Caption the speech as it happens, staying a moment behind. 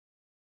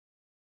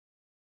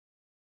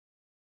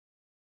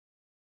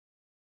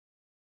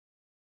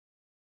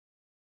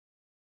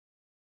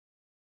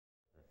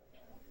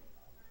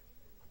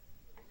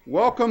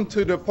Welcome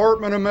to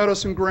Department of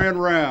Medicine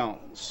Grand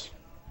Rounds.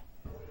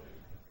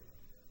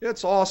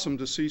 It's awesome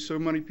to see so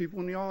many people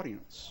in the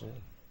audience.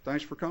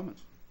 Thanks for coming.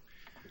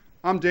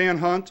 I'm Dan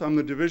Hunt. I'm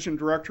the Division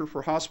Director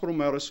for Hospital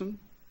Medicine.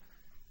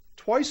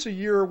 Twice a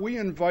year, we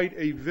invite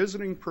a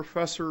visiting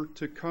professor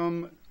to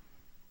come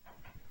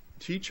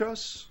teach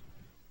us,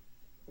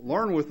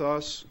 learn with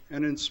us,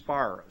 and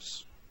inspire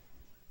us.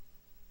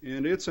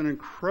 And it's an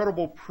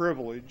incredible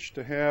privilege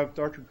to have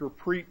Dr.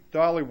 Gurpreet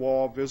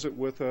Dhaliwal visit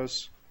with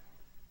us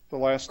the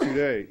last 2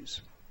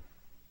 days.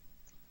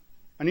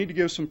 I need to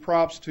give some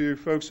props to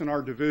folks in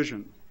our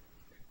division.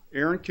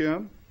 Aaron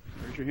Kim,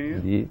 raise your hand,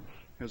 Indeed.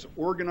 Has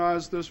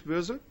organized this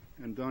visit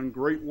and done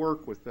great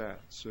work with that.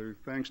 So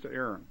thanks to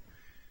Aaron.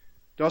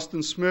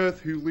 Dustin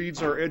Smith, who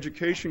leads our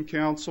Education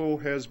Council,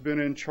 has been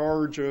in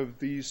charge of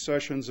these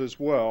sessions as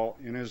well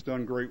and has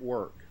done great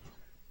work.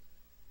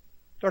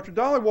 Dr.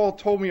 Dhaliwal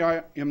told me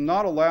I am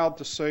not allowed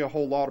to say a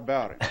whole lot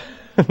about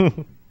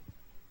him.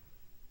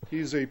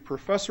 He's a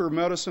professor of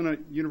medicine at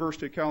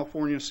University of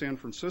California, San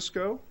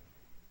Francisco.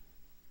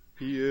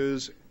 He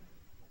is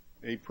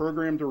a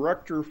program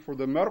director for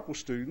the medical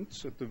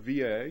students at the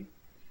VA.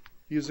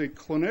 He is a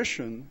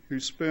clinician who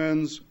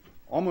spends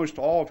almost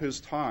all of his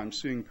time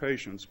seeing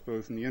patients,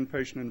 both in the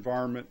inpatient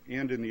environment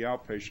and in the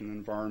outpatient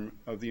environment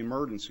of the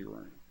emergency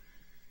room.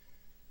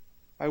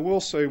 I will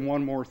say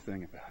one more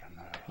thing about him,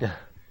 though.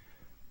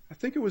 I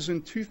think it was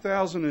in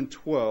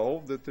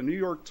 2012 that the New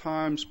York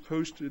Times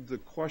posed the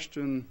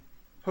question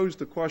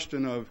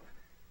of,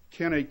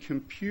 can a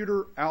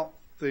computer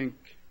outthink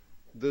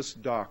this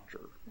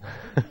doctor?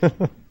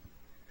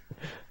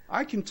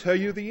 I can tell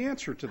you the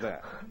answer to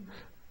that.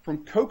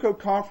 From COCO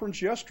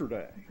conference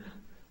yesterday,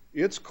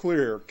 it's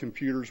clear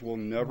computers will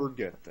never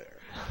get there.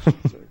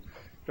 So,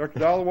 Dr.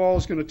 Dhaliwal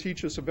is going to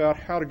teach us about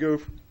how to go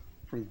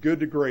from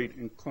good to great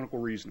in clinical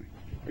reasoning.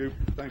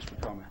 Thanks for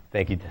coming.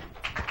 Thank you.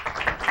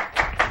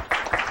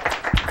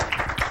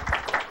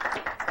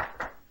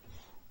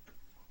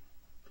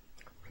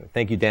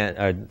 Thank you,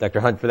 Dan,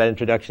 Dr. Hunt, for that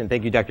introduction.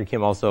 Thank you, Dr.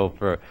 Kim, also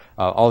for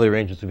all the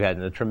arrangements we've had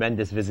and a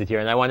tremendous visit here.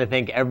 And I want to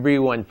thank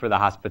everyone for the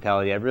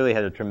hospitality. I've really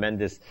had a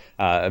tremendous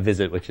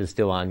visit, which is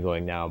still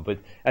ongoing now. But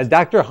as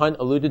Dr. Hunt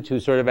alluded to,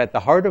 sort of at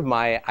the heart of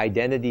my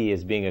identity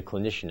is being a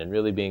clinician and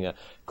really being a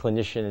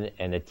clinician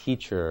and a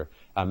teacher.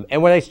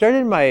 And when I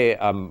started my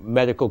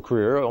medical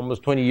career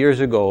almost 20 years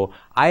ago,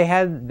 I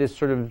had this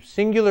sort of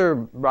singular,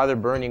 rather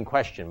burning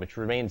question, which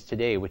remains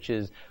today, which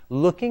is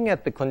looking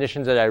at the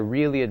clinicians that I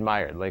really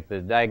admired, like the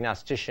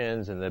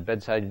diagnosticians and the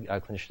bedside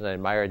clinicians I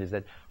admired, is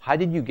that how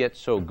did you get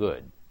so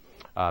good?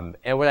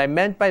 And what I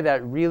meant by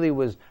that really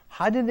was,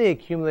 how did they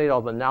accumulate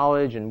all the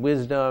knowledge and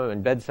wisdom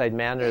and bedside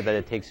manner that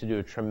it takes to do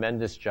a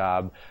tremendous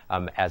job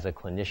as a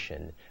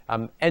clinician?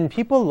 And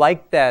people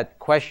liked that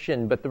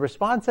question, but the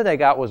response that I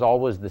got was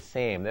always the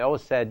same. They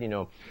always said,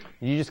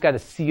 you just got to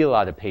see a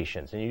lot of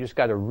patients and you just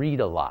got to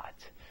read a lot.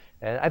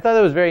 And I thought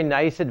that was very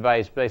nice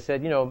advice, but I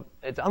said,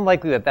 it's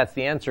unlikely that that's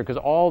the answer because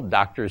all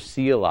doctors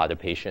see a lot of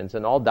patients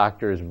and all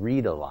doctors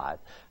read a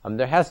lot.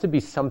 There has to be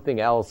something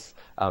else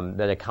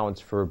that accounts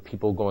for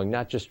people going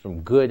not just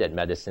from good at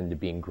medicine to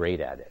being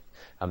great at it.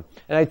 And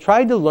I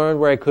tried to learn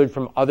where I could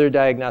from other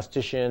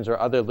diagnosticians or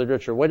other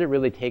literature what it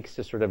really takes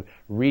to sort of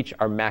reach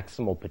our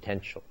maximal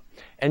potential.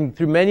 And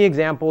through many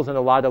examples and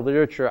a lot of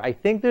literature, I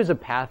think there's a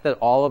path that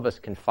all of us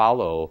can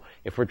follow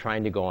if we're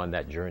trying to go on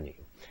that journey.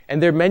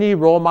 And there are many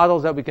role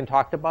models that we can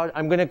talk about.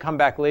 I'm going to come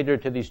back later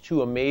to these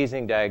two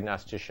amazing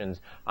diagnosticians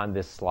on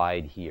this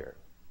slide here.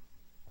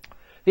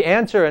 The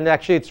answer, and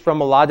actually it's from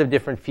a lot of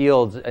different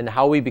fields, and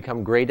how we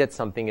become great at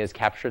something is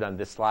captured on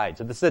this slide.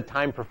 So this is a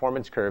time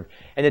performance curve,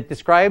 and it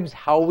describes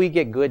how we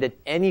get good at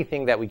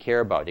anything that we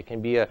care about. It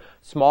can be a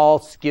small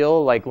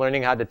skill like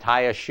learning how to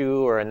tie a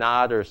shoe or a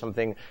knot, or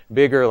something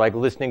bigger like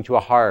listening to a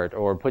heart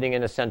or putting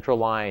in a central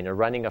line or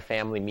running a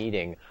family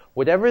meeting.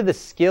 Whatever the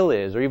skill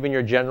is, or even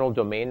your general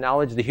domain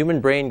knowledge, the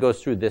human brain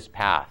goes through this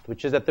path,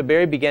 which is at the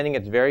very beginning,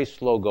 it's very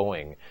slow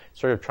going,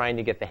 sort of trying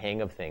to get the hang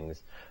of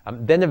things.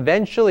 Then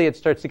eventually it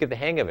starts to get the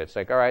hang of it. It's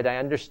like, all right, I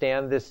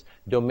understand this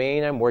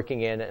domain I'm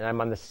working in, and I'm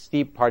on the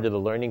steep part of the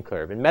learning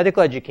curve. In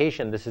medical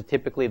education, this is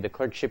typically the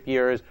clerkship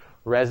years,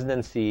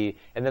 residency,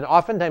 and then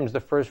oftentimes the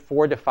first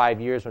 4 to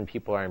 5 years when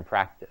people are in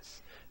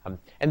practice.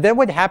 And then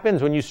what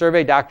happens when you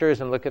survey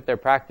doctors and look at their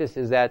practice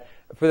is that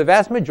for the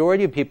vast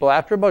majority of people,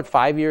 after about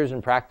 5 years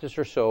in practice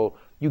or so,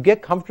 you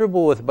get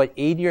comfortable with about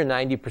 80 or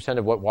 90%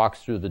 of what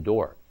walks through the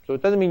door. So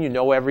it doesn't mean you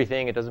know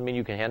everything. It doesn't mean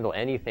you can handle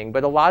anything.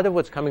 But a lot of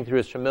what's coming through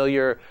is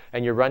familiar,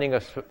 and you're running a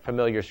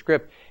familiar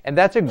script. And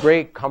that's a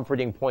great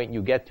comforting point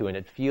you get to, and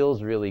it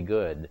feels really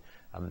good.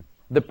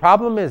 The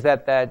problem is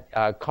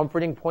that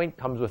comforting point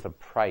comes with a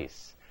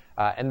price.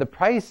 And the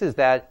price is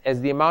that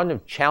as the amount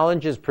of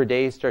challenges per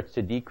day starts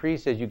to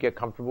decrease as you get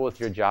comfortable with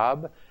your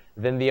job,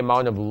 then the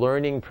amount of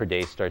learning per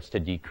day starts to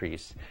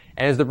decrease.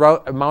 And as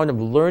the amount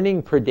of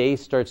learning per day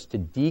starts to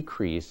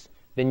decrease,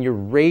 then your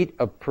rate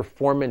of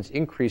performance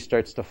increase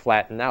starts to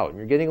flatten out. And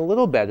you're getting a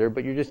little better,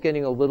 but you're just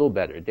getting a little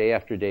better day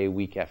after day,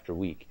 week after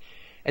week.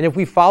 And if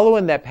we follow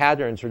in that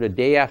pattern sort of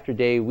day after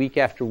day, week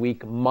after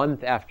week,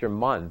 month after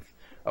month,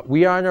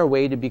 we are on our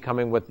way to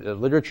becoming what the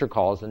literature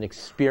calls an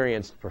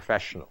experienced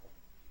professional.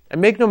 And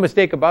make no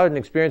mistake about it, an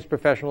experienced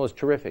professional is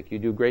terrific. You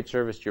do great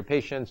service to your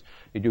patients.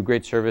 You do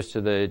great service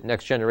to the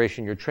next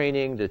generation you're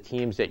training, the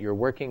teams that you're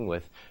working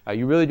with.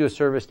 You really do a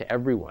service to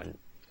everyone.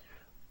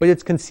 But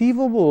it's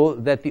conceivable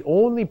that the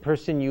only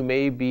person you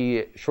may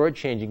be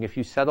shortchanging, if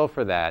you settle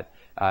for that,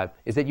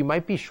 is that you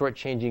might be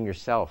shortchanging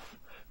yourself.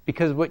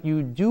 Because what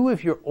you do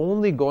if you're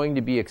only going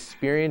to be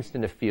experienced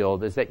in a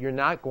field is that you're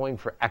not going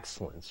for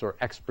excellence or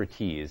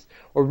expertise.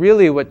 Or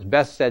really what's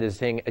best said is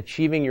saying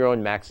achieving your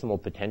own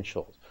maximal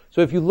potential.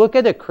 So if you look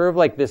at a curve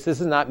like this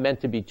is not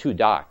meant to be two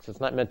docs. It's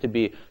not meant to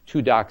be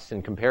two docs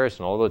in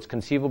comparison, although it's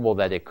conceivable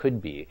that it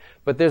could be.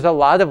 But there's a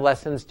lot of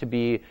lessons to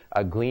be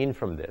gleaned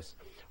from this.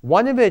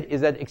 One of it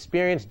is that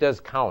experience does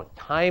count.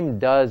 Time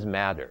does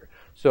matter.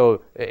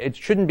 So it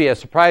shouldn't be a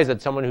surprise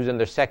that someone who's in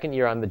their second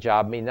year on the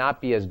job may not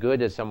be as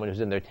good as someone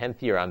who's in their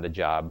 10th year on the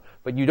job,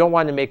 but you don't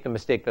want to make the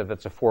mistake that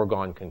that's a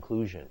foregone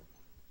conclusion.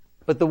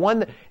 But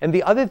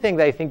the other thing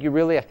that I think you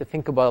really have to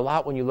think about a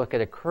lot when you look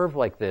at a curve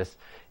like this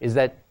is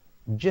that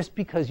just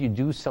because you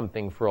do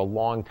something for a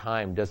long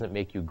time doesn't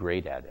make you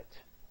great at it.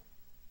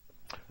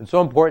 It's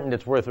so important,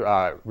 it's worth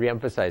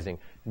reemphasizing.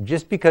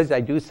 Just because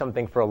I do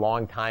something for a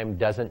long time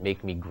doesn't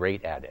make me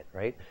great at it,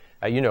 right?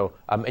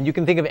 And you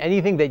can think of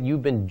anything that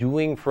you've been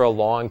doing for a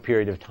long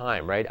period of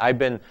time, right? I've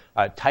been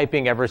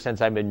typing ever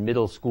since I'm in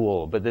middle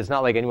school, but it's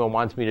not like anyone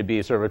wants me to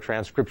be sort of a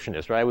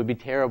transcriptionist, right? I would be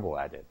terrible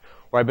at it.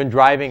 Or I've been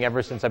driving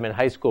ever since I'm in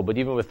high school, but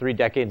even with 3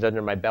 decades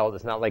under my belt,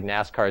 it's not like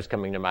NASCAR is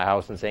coming to my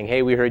house and saying,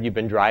 hey, we heard you've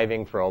been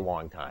driving for a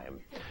long time.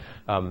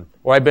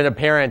 Or I've been a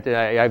parent, and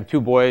I have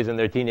 2 boys, and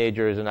they're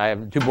teenagers, and I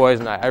have 2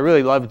 boys, and I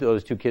really love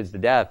those 2 kids to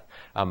death.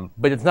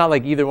 But it's not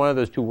like either one of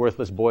those 2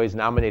 worthless boys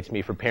nominates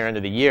me for Parent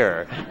of the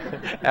Year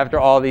after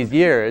all these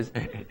years.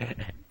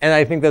 And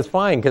I think that's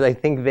fine, because I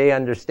think they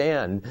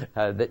understand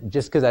that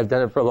just because I've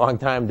done it for a long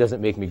time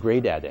doesn't make me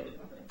great at it.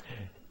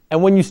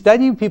 And when you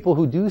study people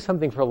who do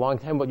something for a long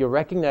time, what you'll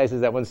recognize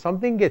is that when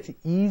something gets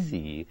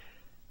easy,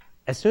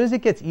 as soon as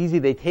it gets easy,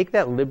 they take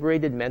that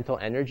liberated mental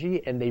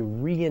energy and they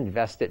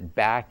reinvest it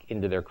back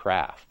into their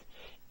craft.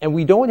 And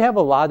we don't have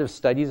a lot of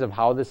studies of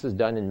how this is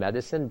done in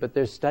medicine, but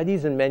there's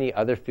studies in many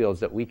other fields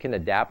that we can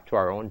adapt to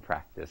our own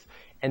practice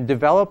and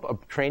develop a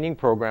training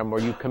program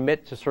where you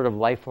commit to sort of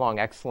lifelong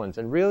excellence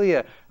and really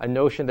a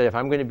notion that if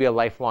I'm going to be a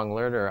lifelong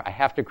learner, I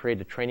have to create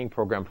a training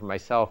program for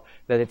myself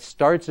that it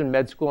starts in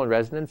med school and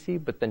residency,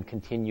 but then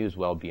continues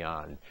well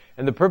beyond.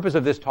 And the purpose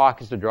of this talk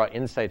is to draw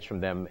insights from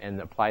them and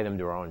apply them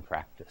to our own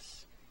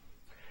practice.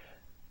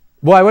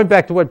 Well, I went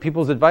back to what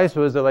people's advice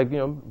was.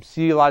 They're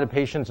see a lot of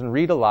patients and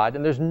read a lot.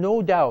 And there's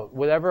no doubt,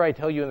 whatever I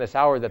tell you in this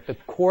hour, that the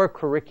core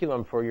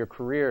curriculum for your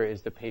career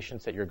is the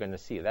patients that you're going to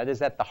see. That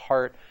is at the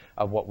heart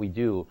of what we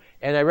do.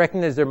 And I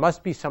recognize there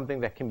must be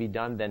something that can be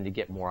done then to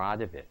get more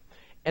out of it.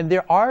 And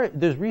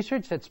there's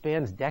research that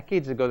spans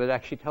decades ago that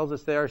actually tells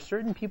us there are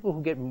certain people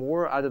who get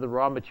more out of the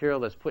raw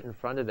material that's put in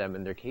front of them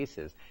in their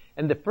cases.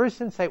 And the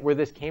first insight where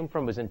this came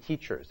from was in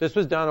teachers. This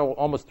was done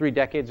almost 3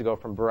 decades ago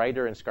from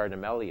Breiter and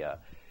Scardamelia.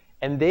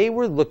 And they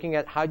were looking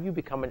at how do you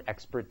become an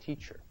expert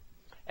teacher.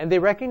 And they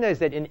recognized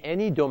that in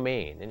any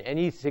domain, in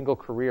any single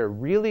career,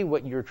 really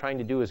what you're trying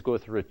to do is go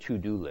through a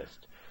to-do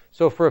list.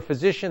 So for a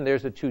physician,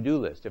 there's a to-do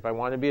list. If I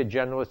want to be a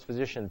generalist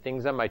physician,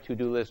 things on my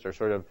to-do list are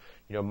sort of,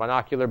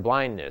 monocular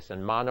blindness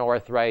and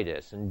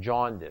monoarthritis and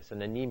jaundice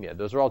and anemia.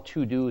 Those are all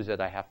to-dos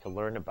that I have to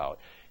learn about.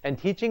 And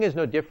teaching is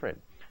no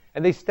different.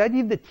 And they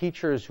studied the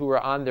teachers who were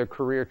on their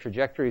career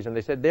trajectories, and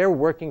they said they're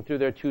working through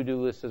their to-do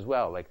list as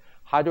well. Like,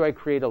 how do I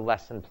create a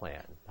lesson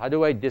plan? How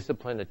do I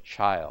discipline a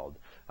child?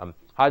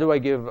 How do I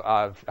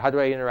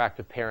interact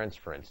with parents,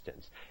 for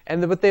instance?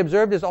 And what they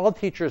observed is all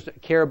teachers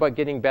care about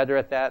getting better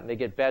at that, and they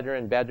get better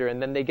and better,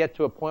 and then they get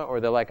to a point where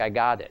they're like, I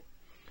got it.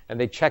 And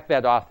they check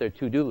that off their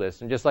to-do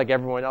list. And just like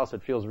everyone else,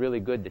 it feels really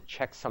good to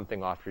check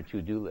something off your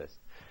to-do list.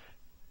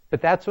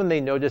 But that's when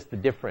they noticed the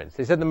difference.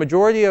 They said the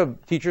majority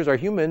of teachers are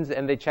humans,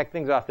 and they check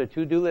things off their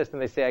to-do list,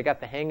 and they say, I got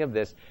the hang of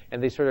this,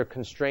 and they sort of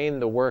constrain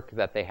the work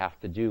that they have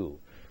to do.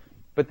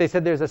 But they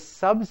said there's a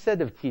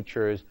subset of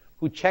teachers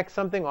who check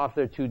something off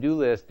their to-do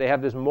list. They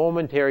have this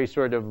momentary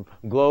sort of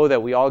glow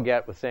that we all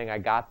get with saying, I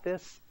got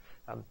this.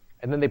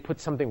 And then they put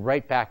something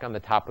right back on the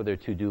top of their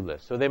to-do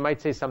list. So they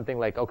might say something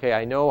like, okay,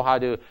 I know how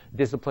to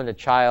discipline a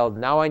child.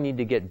 Now I need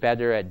to get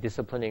better at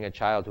disciplining a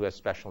child who has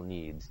special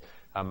needs.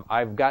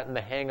 I've gotten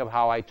the hang of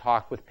how I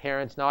talk with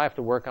parents. Now I have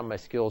to work on my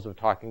skills of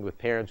talking with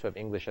parents who have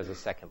English as a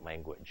second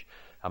language.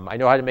 I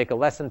know how to make a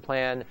lesson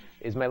plan.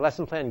 Is my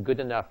lesson plan good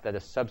enough that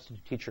a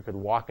substitute teacher could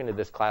walk into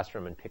this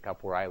classroom and pick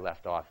up where I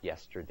left off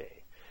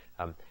yesterday?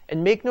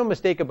 And make no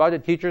mistake about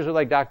it, teachers are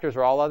like doctors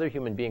or all other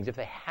human beings. If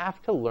they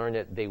have to learn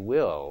it, they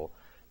will.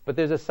 But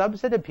there's a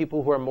subset of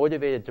people who are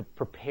motivated to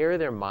prepare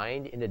their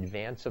mind in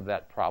advance of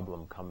that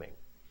problem coming.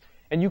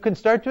 And you can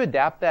start to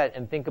adapt that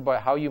and think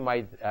about how you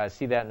might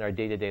see that in our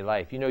day-to-day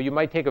life. You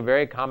might take a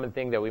very common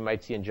thing that we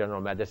might see in general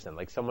medicine,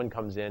 like someone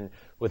comes in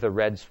with a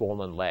red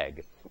swollen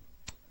leg.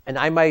 And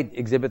I might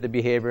exhibit the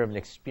behavior of an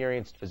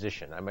experienced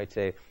physician. I might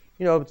say,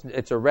 you know,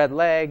 it's a red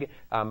leg.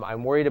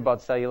 I'm worried about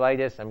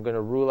cellulitis. I'm going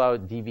to rule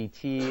out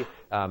DVT.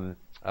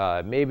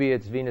 Maybe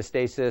it's venous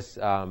stasis,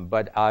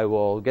 but I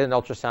will get an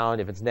ultrasound.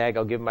 If it's neg,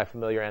 I'll give my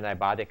familiar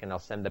antibiotic, and I'll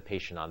send the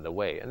patient on the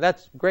way. And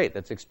that's great.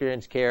 That's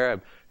experienced care.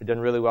 I've done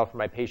really well for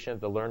my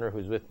patient. The learner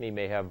who's with me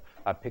may have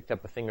picked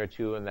up a thing or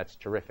two, and that's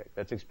terrific.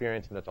 That's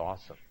experience, and that's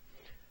awesome.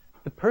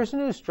 The person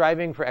who's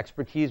striving for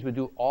expertise would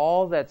do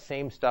all that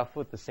same stuff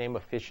with the same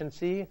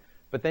efficiency,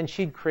 but then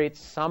she'd create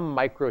some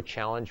micro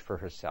challenge for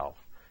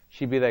herself.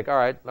 She'd be like, all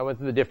right, I went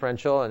through the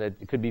differential, and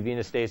it could be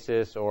venous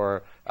stasis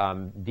or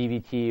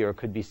DVT, or it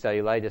could be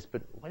cellulitis,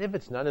 but what if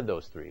it's none of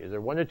those three? Is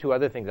there one or two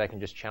other things I can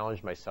just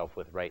challenge myself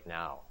with right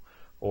now?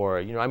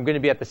 Or, you know, I'm going to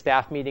be at the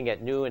staff meeting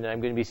at noon, and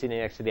I'm going to be sitting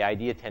next to the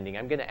ID attending.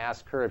 I'm going to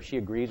ask her if she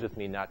agrees with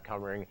me not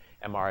covering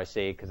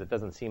MRSA, because it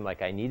doesn't seem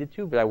like I needed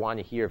to, but I want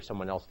to hear if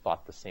someone else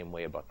thought the same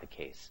way about the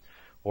case.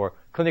 Or,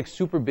 clinic's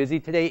super busy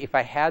today. If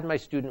I had my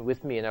student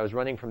with me and I was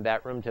running from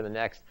that room to the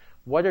next,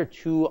 what are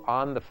 2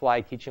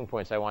 on-the-fly teaching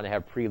points I want to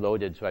have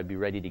preloaded so I'd be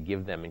ready to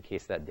give them in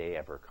case that day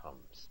ever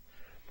comes?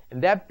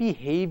 And that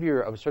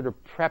behavior of sort of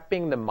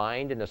prepping the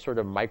mind in a sort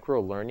of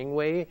micro-learning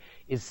way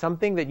is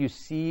something that you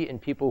see in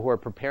people who are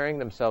preparing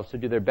themselves to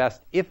do their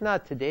best, if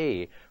not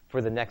today,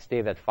 for the next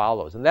day that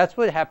follows. And that's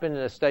what happened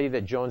in a study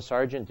that Joan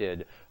Sargent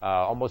did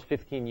almost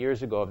 15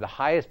 years ago of the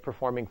highest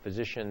performing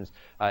physicians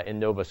in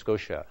Nova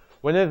Scotia.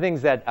 One of the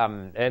things that,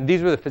 and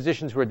these were the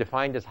physicians who were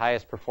defined as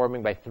highest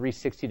performing by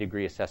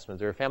 360-degree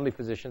assessments. They were family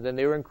physicians, and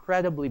they were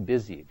incredibly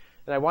busy.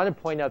 And I want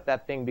to point out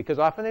that thing because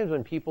oftentimes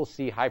when people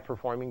see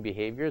high-performing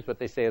behaviors, what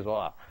they say is,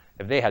 well,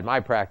 if they had my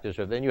practice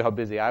or if they knew how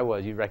busy I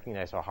was, you'd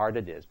recognize how hard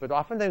it is. But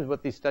oftentimes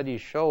what these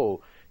studies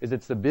show is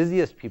it's the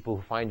busiest people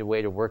who find a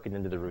way to work it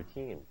into the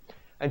routine.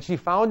 And she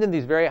found in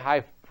these very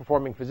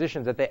high-performing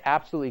physicians that they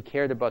absolutely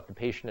cared about the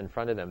patient in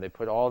front of them. They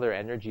put all their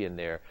energy in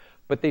there.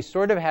 But they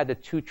sort of had a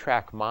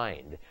 2-track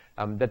mind,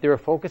 that they were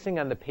focusing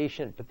on the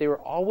patient, but they were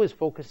always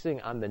focusing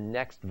on the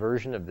next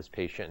version of this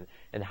patient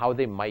and how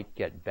they might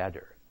get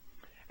better.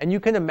 And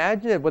you can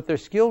imagine that what their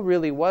skill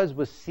really was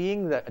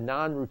seeing the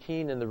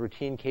non-routine and the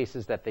routine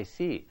cases that they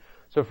see.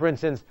 So for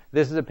instance,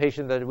 this is a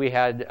patient that we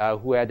had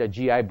who had a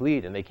GI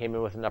bleed, and they came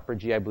in with an upper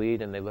GI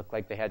bleed, and they looked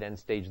like they had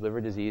end-stage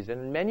liver disease.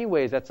 And in many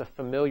ways, that's a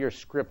familiar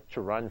script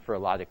to run for a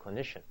lot of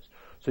clinicians.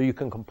 So you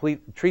can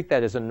treat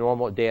that as a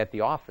normal day at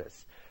the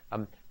office.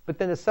 But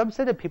then a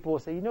subset of people will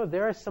say, you know,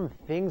 there are some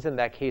things in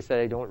that case that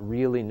I don't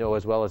really know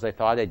as well as I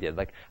thought I did.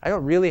 Like, I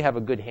don't really have a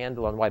good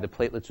handle on why the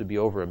platelets would be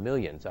over 1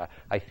 million. So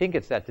I think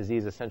it's that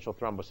disease, essential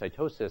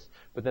thrombocytosis.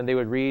 But then they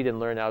would read and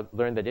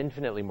learn that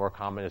infinitely more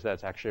common is that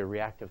it's actually a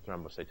reactive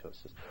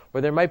thrombocytosis. Or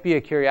there might be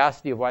a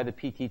curiosity of why the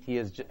PTT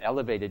is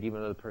elevated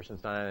even though the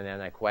person's not on an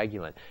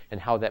anticoagulant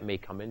and how that may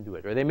come into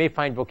it. Or they may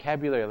find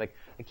vocabulary like,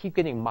 I keep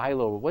getting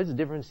myelo. What is the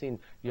difference in,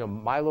 you know,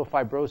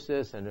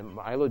 myelofibrosis and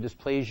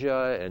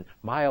myelodysplasia and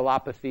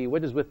myelopathy?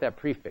 What is with that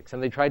prefix?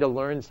 And they try to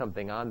learn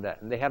something on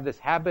that. And they have this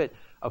habit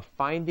of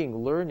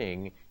finding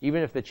learning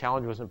even if the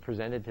challenge wasn't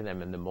presented to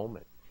them in the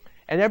moment.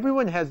 And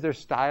everyone has their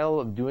style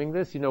of doing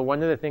this. You know,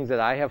 one of the things that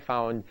I have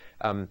found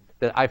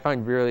that I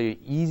find really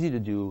easy to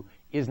do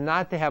is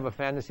not to have a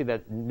fantasy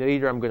that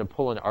later I'm going to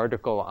pull an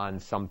article on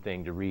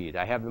something to read.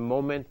 I have the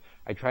moment,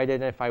 I try to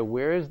identify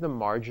where is the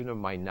margin of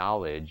my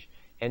knowledge,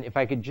 and if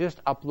I could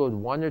just upload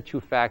 1 or 2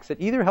 facts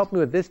that either help me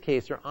with this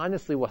case or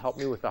honestly will help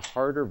me with a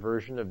harder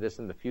version of this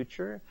in the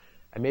future,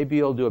 I may be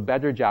able to do a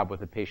better job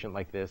with a patient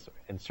like this,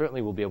 and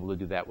certainly will be able to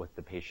do that with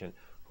the patient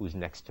who's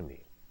next to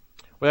me.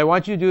 What I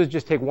want you to do is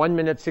just take 1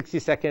 minute, 60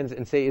 seconds,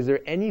 and say, is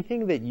there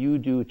anything that you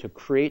do to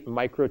create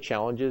micro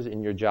challenges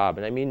in your job?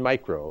 And I mean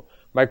micro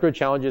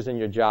challenges in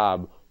your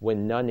job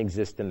when none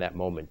exist in that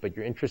moment, but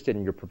you're interested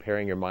and you're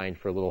preparing your mind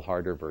for a little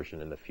harder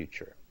version in the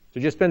future. So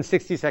just spend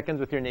 60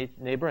 seconds with your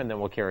neighbor, and then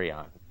we'll carry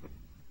on.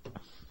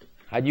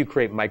 How do you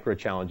create micro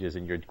challenges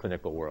in your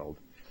clinical world?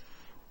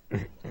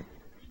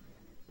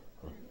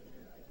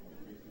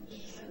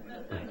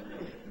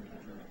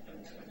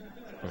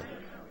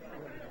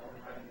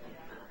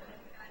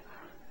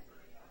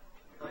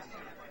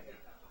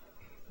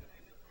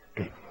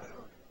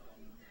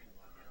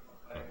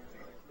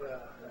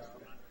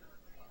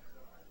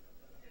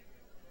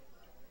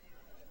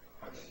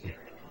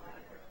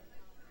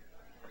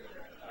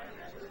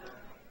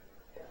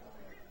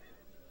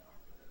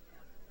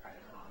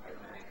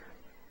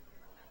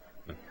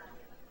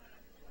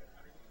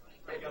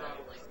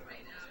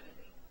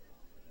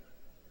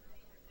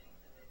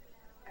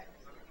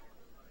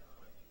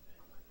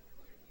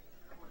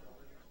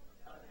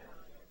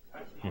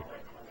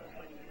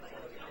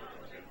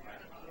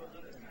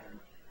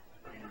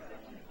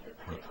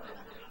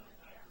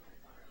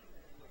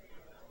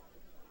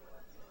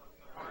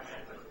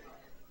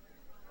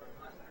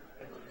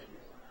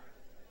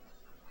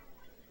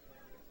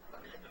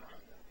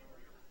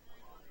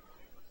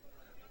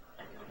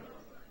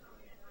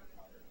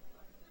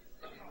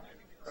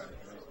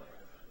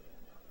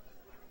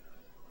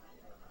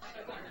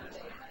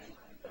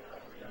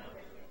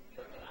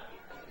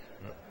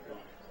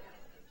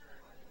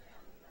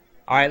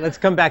 All right, let's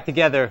come back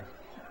together.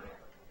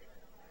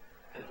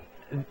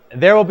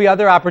 There will be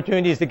other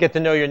opportunities to get to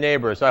know your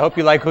neighbor. So I hope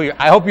you like who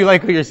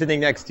you're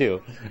sitting next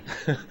to.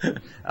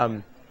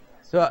 I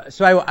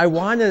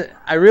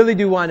really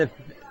do want to.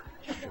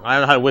 I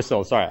don't know how to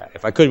whistle. Sorry,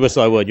 if I could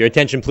whistle, I would. Your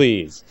attention,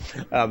 please.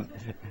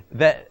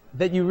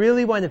 That you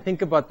really want to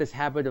think about this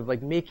habit of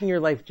like making your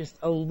life just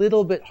a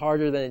little bit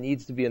harder than it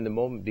needs to be in the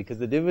moment, because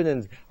the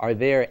dividends are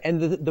there.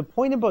 And the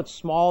point about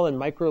small and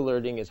micro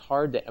learning is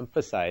hard to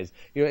emphasize.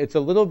 You know, it's a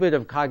little bit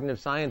of cognitive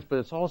science, but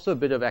it's also a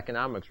bit of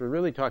economics. We're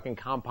really talking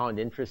compound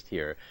interest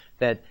here.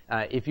 That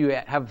if you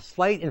have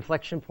slight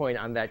inflection point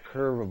on that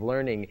curve of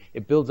learning,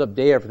 it builds up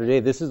day after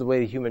day. This is the way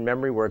the human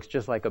memory works,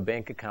 just like a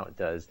bank account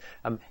does.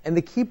 And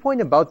the key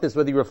point about this,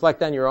 whether you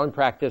reflect on your own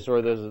practice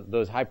or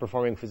those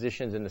high-performing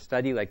physicians in the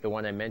study, like the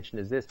one I mentioned,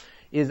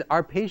 is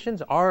our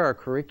patients are our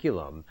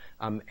curriculum.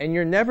 And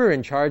you're never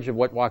in charge of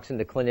what walks in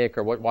the clinic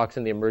or what walks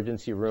in the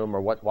emergency room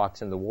or what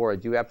walks in the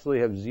ward. You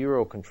absolutely have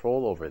zero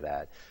control over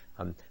that.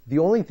 The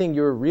only thing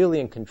you're really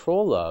in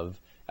control of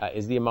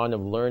is the amount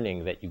of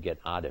learning that you get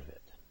out of it.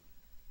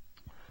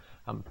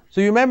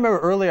 So you remember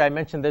earlier I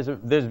mentioned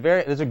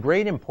there's a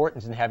great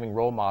importance in having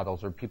role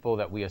models or people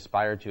that we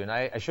aspire to. And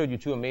I showed you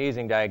two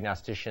amazing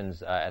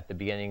diagnosticians at the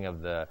beginning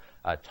of the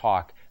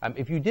talk.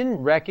 If you didn't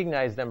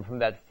recognize them from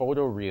that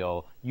photo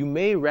reel, you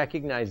may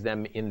recognize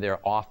them in their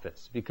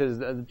office, because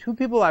the two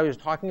people I was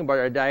talking about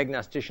are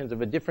diagnosticians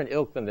of a different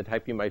ilk than the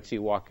type you might see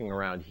walking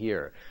around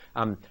here.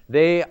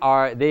 They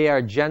are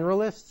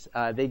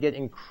generalists. They get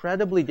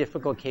incredibly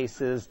difficult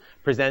cases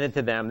presented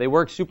to them. They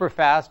work super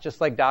fast,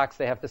 just like docs.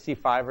 They have to see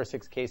 5 or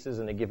 6 cases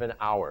in a given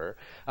hour.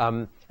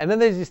 And then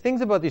there's these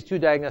things about these two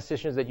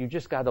diagnosticians that you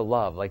just got to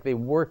love. Like, they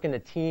work in a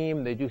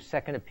team. They do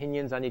second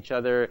opinions on each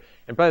other.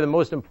 And probably the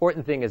most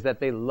important thing is that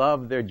they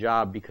love their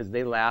job because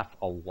they laugh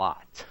a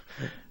lot.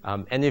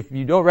 And if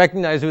you don't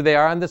recognize who they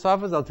are in this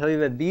office, I'll tell you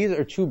that these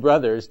are two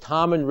brothers,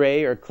 Tom and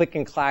Ray, or Click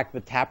and Clack,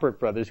 the Tappert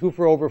brothers, who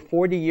for over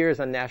 40 years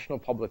on National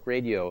Public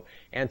Radio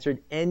answered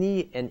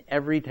any and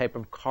every type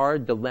of car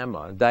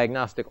dilemma,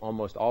 diagnostic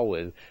almost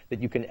always,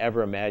 that you can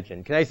ever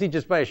imagine. Can I see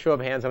just by a show of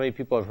hands how many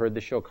people have heard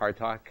the show Car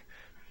Talk?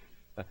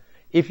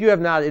 If you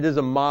have not, it is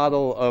a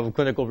model of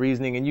clinical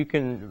reasoning, and you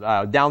can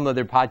download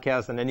their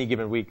podcast on any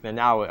given week. They're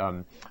now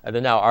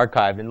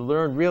archived, and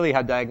learn really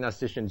how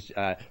diagnosticians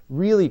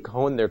really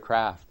hone their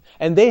craft.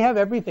 And they have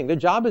everything. Their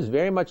job is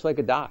very much like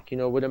a doc. You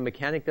know, what a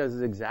mechanic does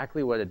is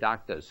exactly what a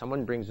doc does.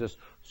 Someone brings this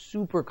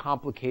super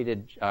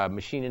complicated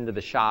machine into the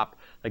shop.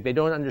 Like, they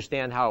don't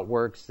understand how it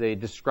works. They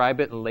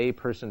describe it in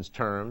layperson's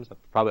terms.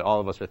 Probably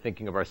all of us are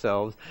thinking of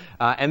ourselves.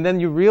 And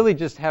then you really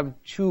just have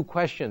two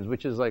questions,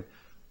 which is like,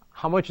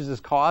 how much does this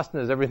cost,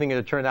 and is everything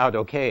going to turn out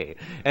okay?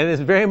 And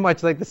it's very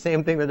much like the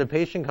same thing that a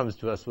patient comes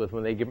to us with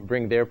when they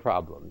bring their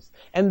problems.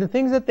 And the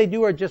things that they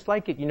do are just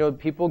like it. You know,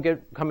 people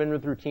come in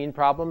with routine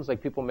problems.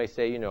 Like, people may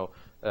say, you know,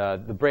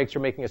 the brakes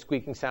are making a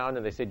squeaking sound,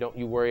 and they say, don't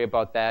you worry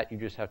about that. You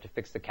just have to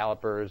fix the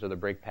calipers or the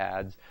brake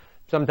pads.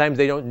 Sometimes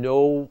they don't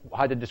know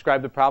how to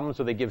describe the problem,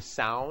 so they give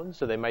sounds.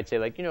 So they might say,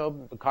 like, you know,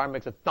 the car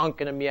makes a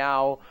thunk and a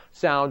meow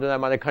sound, and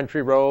I'm on a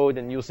country road.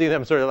 And you'll see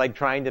them sort of like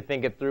trying to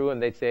think it through,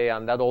 and they'd say,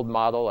 on that old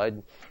model,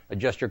 I'd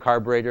adjust your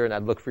carburetor, and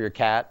I'd look for your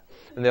cat,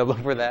 and they'll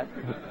look for that.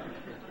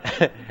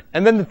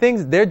 And then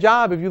their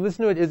job, if you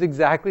listen to it, is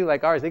exactly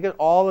like ours. They get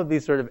all of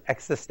these sort of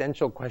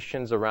existential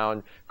questions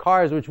around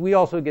cars, which we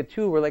also get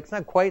too. We're like, it's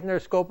not quite in our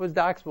scope as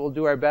docs, but we'll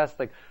do our best.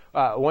 Like,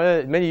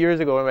 many years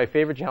ago, one of my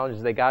favorite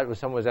challenges they got was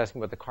someone was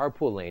asking about the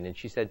carpool lane, and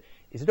she said,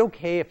 is it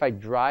okay if I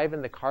drive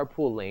in the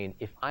carpool lane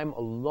if I'm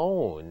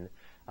alone,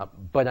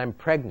 but I'm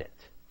pregnant?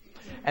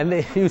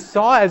 And you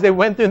saw as they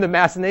went through the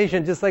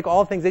machination, just like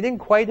all things, they didn't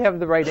quite have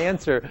the right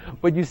answer,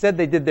 but you said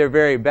they did their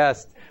very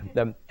best.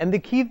 And the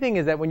key thing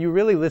is that when you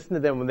really listen to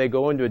them when they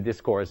go into a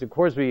discourse, of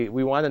course we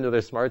want to know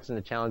their smarts in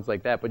a challenge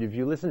like that, but if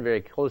you listen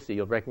very closely,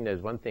 you'll recognize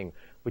one thing,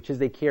 which is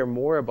they care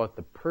more about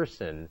the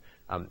person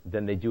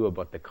than they do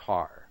about the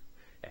car.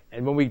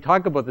 And when we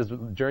talk about this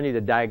journey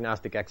to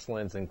diagnostic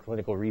excellence and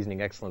clinical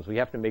reasoning excellence, we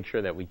have to make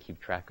sure that we keep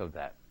track of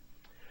that.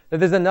 Now,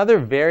 there's another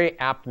very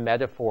apt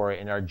metaphor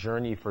in our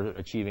journey for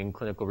achieving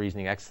clinical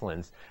reasoning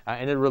excellence,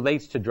 and it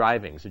relates to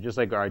driving. So just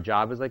like our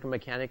job is like a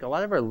mechanic, a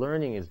lot of our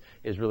learning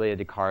is related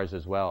to cars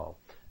as well.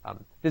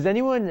 Does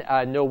anyone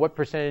know what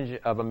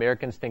percentage of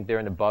Americans think they're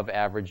an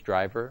above-average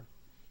driver?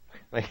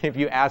 Like, if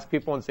you ask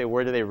people and say,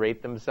 where do they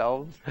rate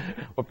themselves,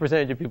 what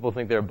percentage of people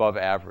think they're above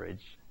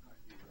average?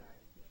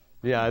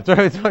 Yeah,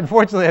 it's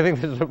unfortunately, I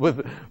think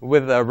with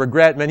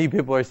regret, many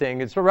people are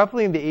saying it's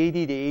roughly in the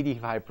 80 to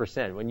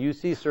 85%. When you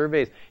see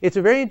surveys, it's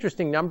a very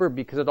interesting number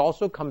because it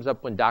also comes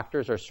up when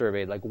doctors are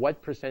surveyed, like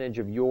what percentage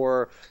of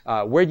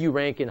where do you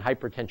rank in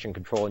hypertension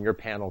control in your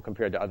panel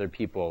compared to other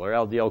people, or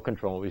LDL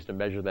control, we used to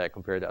measure that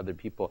compared to other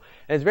people.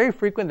 And it's very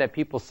frequent that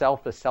people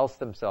self-assess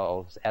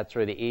themselves at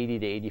sort of the 80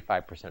 to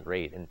 85%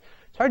 rate. And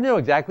it's hard to know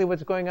exactly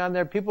what's going on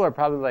there. People are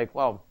probably like,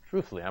 well,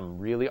 truthfully, I'm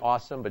really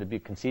awesome, but it'd be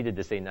conceited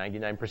to say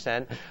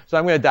 99%. So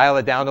I'm going to dial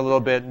it down a little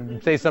bit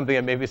and say something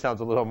that maybe sounds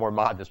a little more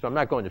modest, but I'm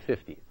not going to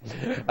 50.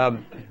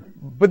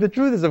 But the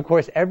truth is, of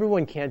course,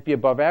 everyone can't be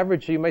above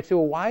average. So you might say,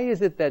 well, why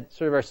is it that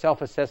sort of our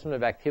self-assessment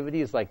of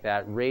activities like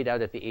that rate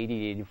out at the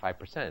 80 to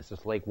 85%? It's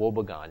this Lake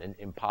Wobegon, an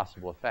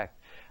impossible effect.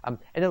 And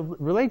it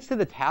relates to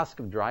the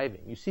task of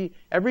driving. You see,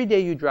 every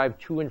day you drive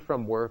to and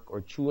from work or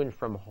to and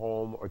from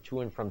home or to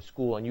and from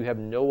school, and you have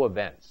no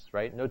events,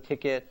 right? No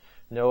ticket,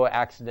 no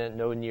accident,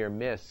 no near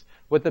miss.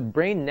 What the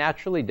brain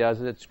naturally does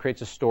is it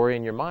creates a story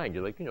in your mind.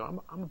 You're like,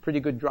 I'm a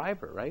pretty good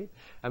driver, right?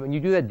 I mean, you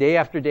do that day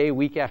after day,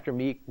 week after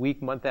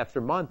week, month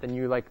after month, and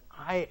you're like,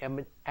 I am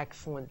an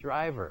excellent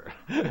driver,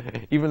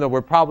 even though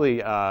we're probably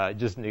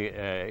just an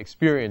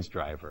experienced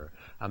driver.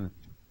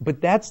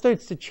 But that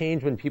starts to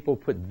change when people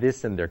put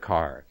this in their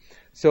car.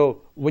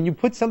 So when you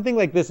put something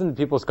like this in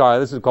people's car,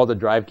 this is called a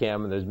drive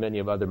cam, and there's many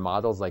of other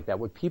models like that,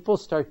 what people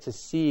start to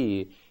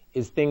see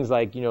is things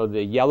like,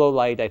 the yellow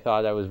light I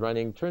thought I was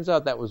running, turns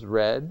out that was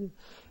red.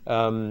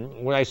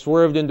 When I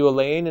swerved into a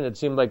lane and it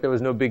seemed like there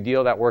was no big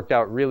deal, that worked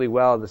out really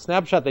well. The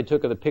snapshot they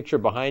took of the picture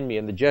behind me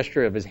and the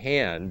gesture of his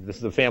hand, this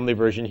is the family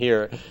version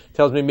here,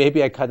 tells me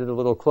maybe I cut it a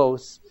little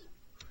close.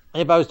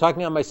 And if I was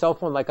talking on my cell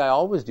phone like I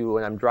always do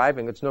when I'm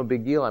driving, it's no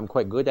big deal. I'm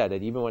quite good at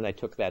it. Even when I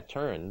took that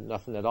turn,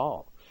 nothing at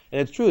all. And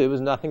it's true, it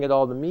was nothing at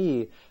all to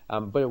me,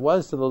 but it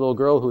was to the little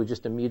girl who was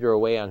just a meter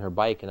away on her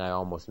bike, and I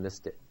almost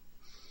missed it.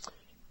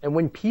 And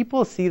when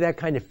people see that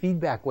kind of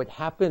feedback, what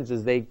happens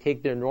is they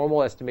take their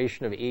normal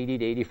estimation of 80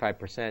 to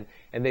 85%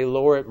 and they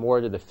lower it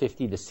more to the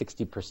 50 to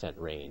 60%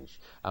 range.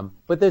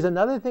 But there's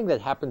another thing that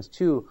happens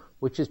too,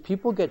 which is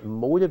people get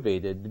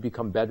motivated to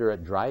become better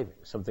at driving,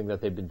 something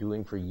that they've been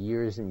doing for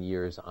years and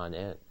years on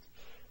end.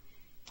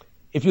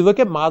 If you look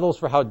at models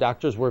for how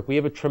doctors work, we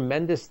have a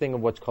tremendous thing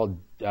of what's called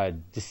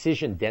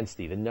decision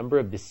density, the number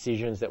of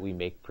decisions that we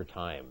make per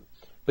time.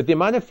 But the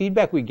amount of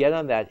feedback we get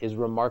on that is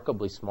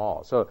remarkably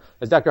small. So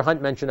as Dr.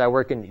 Hunt mentioned, I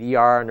work in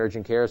ER and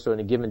urgent care, so in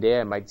a given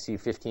day I might see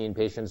 15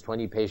 patients,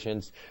 20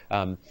 patients.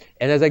 And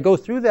as I go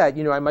through that,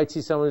 I might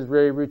see someone who's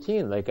very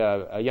routine, like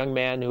a young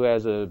man who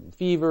has a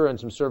fever and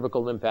some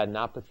cervical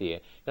lymphadenopathy.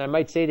 And I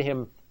might say to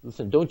him,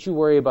 listen, don't you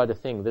worry about a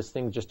thing. This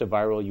thing's just a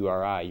viral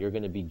URI. You're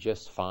going to be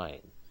just fine.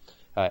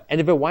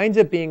 And if it winds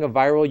up being a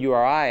viral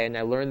URI, and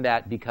I learned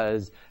that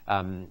because,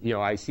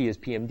 I see his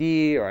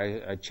PMD,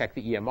 or I check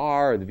the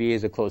EMR, or the VA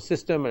is a closed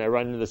system, and I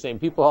run into the same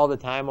people all the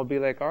time, I'll be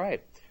like, all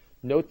right,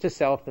 note to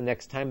self, the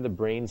next time the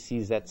brain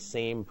sees that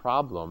same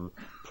problem,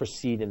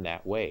 proceed in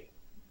that way.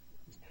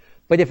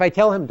 But if I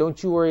tell him,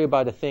 don't you worry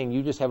about a thing,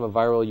 you just have a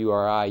viral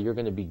URI, you're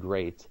going to be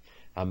great.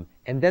 And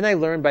then I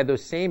learned by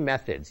those same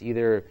methods,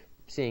 either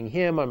seeing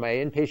him on my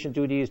inpatient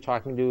duties,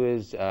 talking to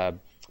his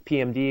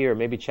PMD, or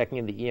maybe checking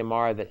in the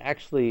EMR, that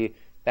actually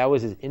that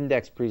was his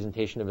index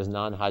presentation of his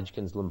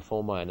non-Hodgkin's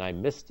lymphoma and I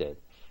missed it.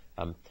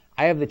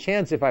 I have the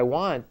chance, if I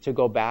want, to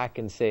go back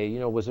and say,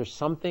 was there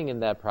something in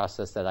that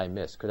process that I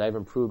missed? Could I have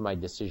improved my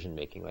decision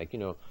making? Like,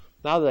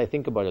 now that I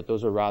think about it,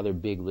 those are rather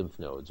big lymph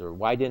nodes. Or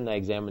why didn't I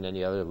examine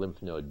any other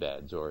lymph node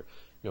beds? Or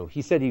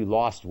he said he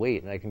lost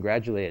weight, and I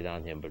congratulated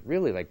on him, but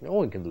really, no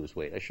one can lose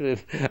weight. I should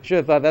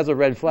have thought that's a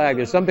red flag.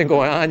 There's something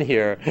going on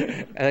here,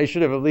 and I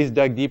should have at least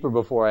dug deeper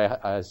before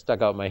I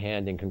stuck out my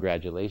hand in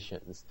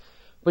congratulations.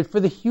 But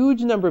for the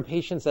huge number of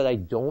patients that I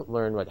don't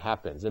learn what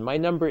happens, and my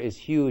number is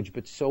huge,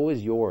 but so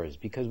is yours,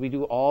 because we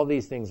do all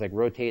these things like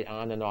rotate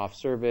on and off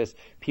service,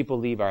 people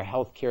leave our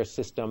healthcare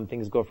system,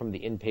 things go from the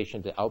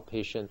inpatient to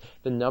outpatient,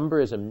 the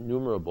number is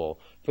innumerable.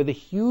 For the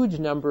huge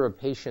number of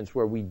patients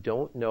where we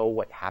don't know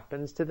what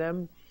happens to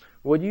them,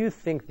 what do you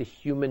think the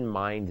human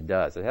mind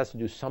does? It has to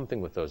do something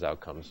with those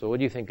outcomes. So what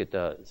do you think it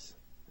does?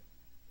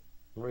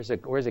 Where does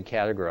it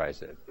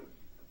categorize it?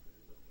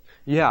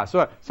 Yeah,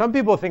 so some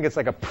people think it's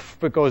like a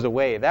poof, it goes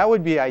away. That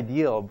would be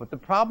ideal, but the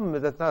problem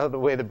is that's not the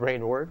way the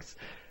brain works.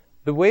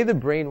 The way the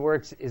brain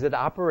works is it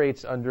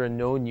operates under a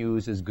no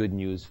news is good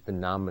news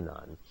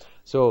phenomenon.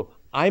 So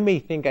I may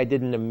think I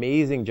did an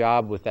amazing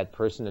job with that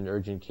person in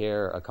urgent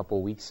care a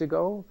couple weeks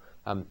ago,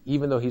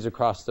 even though he's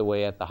across the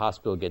way at the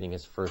hospital getting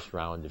his first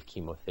round of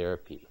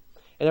chemotherapy.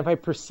 And if I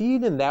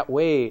proceed in that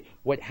way,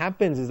 what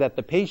happens is that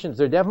the patients,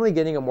 they're definitely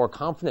getting a more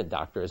confident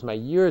doctor. As my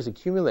years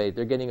accumulate,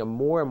 they're getting a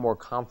more and more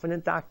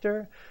confident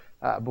doctor.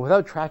 But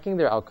without tracking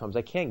their outcomes,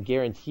 I can't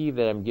guarantee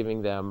that I'm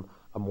giving them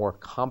a more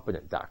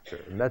competent doctor.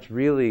 And that's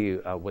really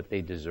what they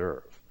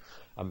deserve.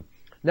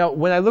 Now,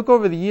 when I look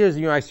over the years,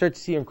 I start to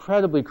see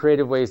incredibly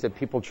creative ways that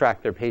people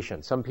track their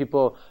patients. Some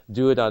people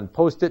do it on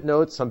Post-it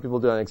notes. Some people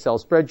do it on Excel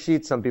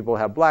spreadsheets. Some people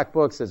have black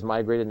books. It's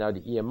migrated now to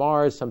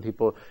EMRs. Some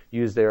people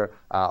use their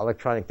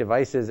electronic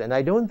devices. And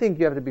I don't think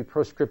you have to be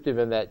prescriptive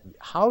in that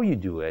how you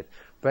do it.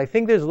 But I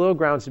think there's little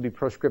grounds to be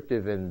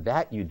proscriptive in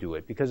that you do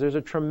it, because there's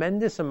a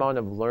tremendous amount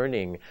of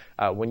learning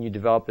when you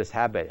develop this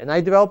habit. And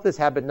I developed this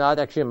habit not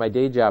actually in my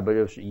day job, but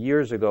it was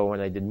years ago when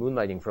I did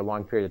moonlighting for a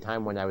long period of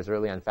time when I was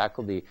early on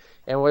faculty.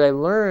 And what I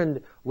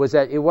learned was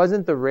that it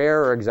wasn't the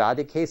rare or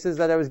exotic cases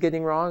that I was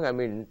getting wrong. I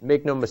mean,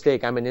 make no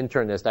mistake, I'm an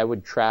internist. I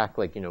would track,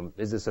 like,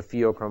 is this a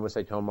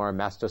pheochromocytoma or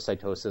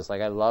mastocytosis?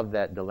 Like, I love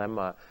that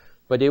dilemma.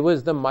 But it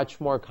was the much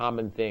more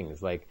common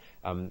things, like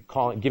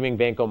giving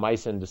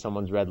vancomycin to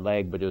someone's red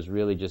leg, but it was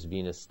really just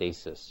venous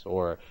stasis,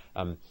 or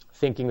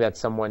thinking that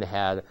someone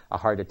had a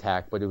heart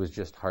attack, but it was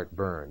just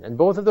heartburn. And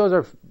both of those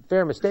are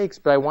fair mistakes,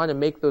 but I want to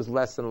make those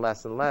less and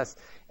less and less.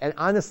 And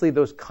honestly,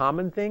 those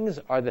common things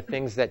are the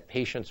things that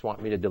patients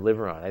want me to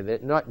deliver on.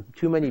 Not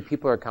too many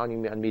people are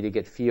counting on me to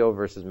get pheo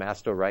versus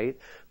masto right,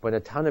 but a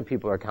ton of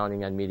people are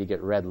counting on me to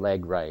get red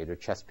leg right or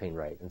chest pain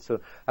right. And so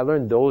I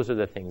learned those are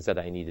the things that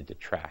I needed to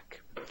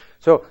track.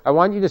 So I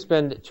want you to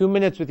spend 2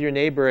 minutes with your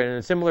neighbor, and in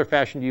a similar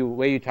fashion to the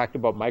way you talked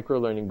about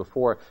microlearning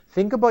before,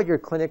 think about your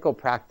clinical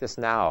practice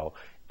now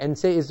and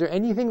say, is there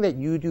anything that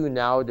you do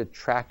now to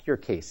track your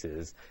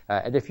cases?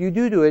 And if you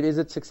do it, is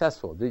it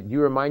successful? Do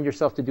you remind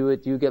yourself to do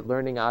it? Do you get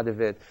learning out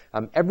of it?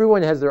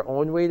 Everyone has their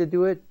own way to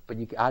do it, but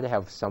you got to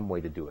have some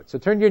way to do it. So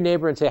turn to your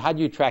neighbor and say, how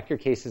do you track your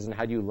cases and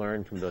how do you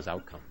learn from those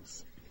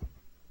outcomes?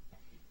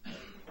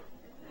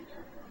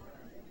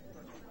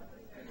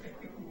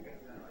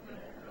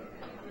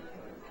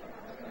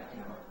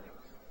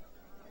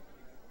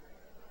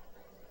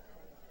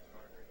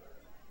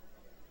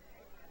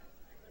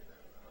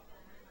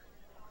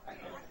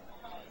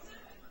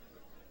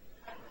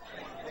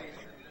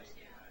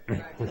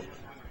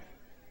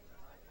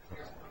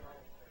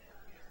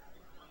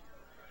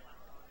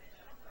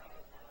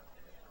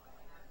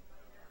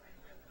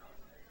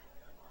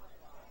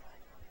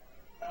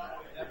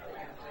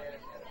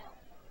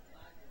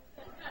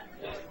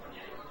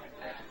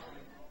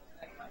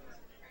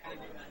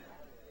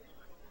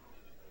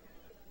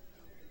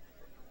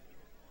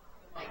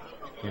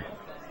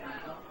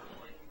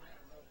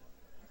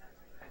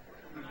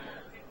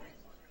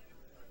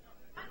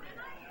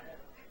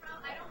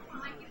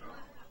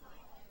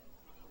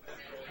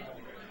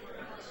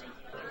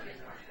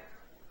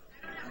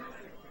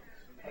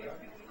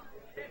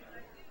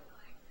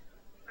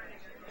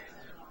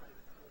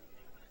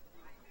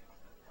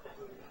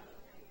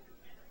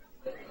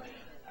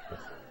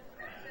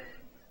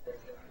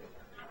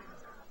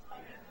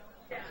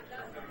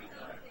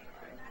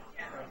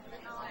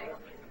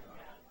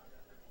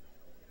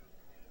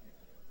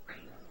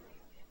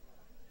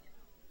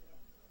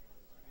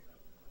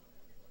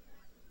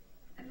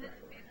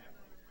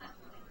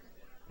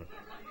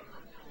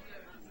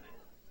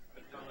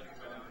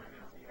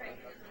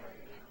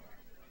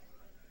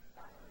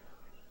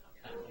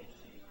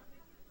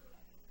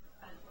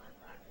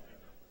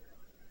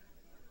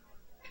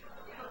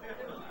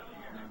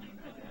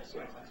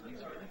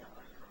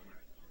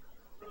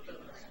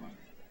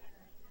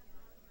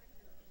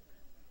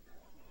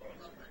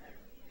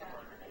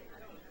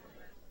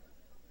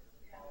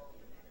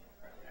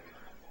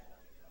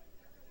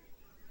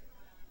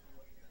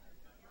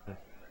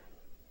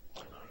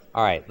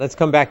 All right, let's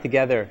come back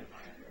together.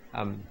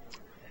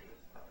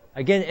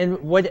 Again,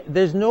 and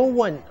there's no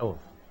one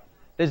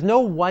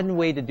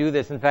way to do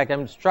this. In fact,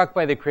 I'm struck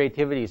by the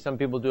creativity. Some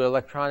people do it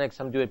electronic,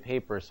 some do it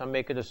paper, some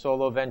make it a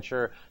solo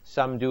venture,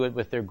 some do it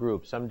with their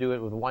group, some do it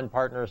with one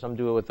partner, some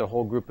do it with the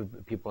whole group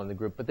of people in the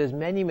group. But there's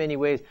many, many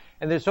ways,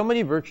 and there's so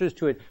many virtues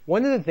to it.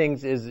 One of the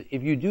things is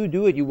if you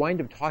do it, you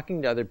wind up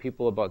talking to other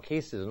people about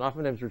cases, and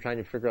oftentimes we're trying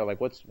to figure out,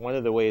 like, what's one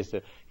of the ways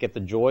to get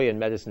the joy in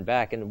medicine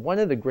back. And one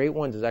of the great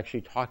ones is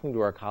actually talking to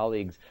our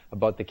colleagues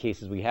about the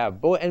cases we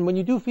have. And when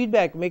you do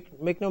feedback,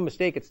 make no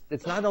mistake,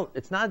 it's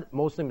not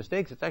mostly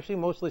mistakes, it's actually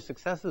mostly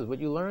successes. What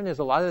you learn is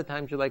a lot of the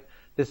times you're like,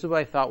 this is what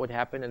I thought would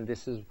happen, and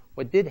this is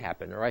what did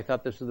happen, or I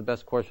thought this was the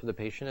best course for the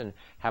patient, and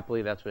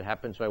happily that's what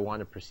happened, so I want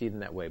to proceed in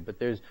that way. But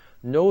there's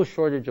no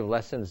shortage of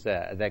lessons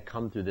that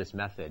come through this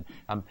method.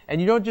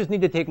 And you don't just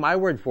need to take my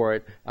word for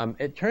it.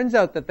 It turns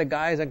out that the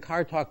guys on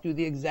Car Talk do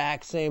the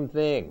exact same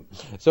thing.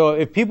 So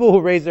if people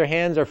who raise their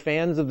hands are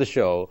fans of the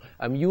show,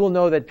 you will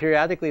know that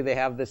periodically they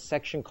have this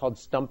section called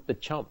Stump the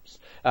Chumps.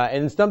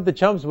 And in Stump the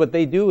Chumps, what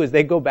they do is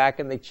they go back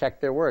and they check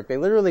their work. They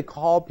literally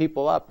call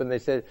people up and they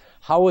say,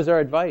 how was our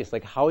advice?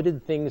 Like, how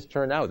did things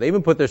turn out? They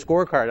even put their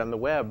scorecard on the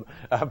web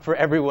for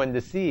everyone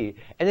to see.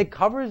 And it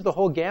covers the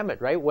whole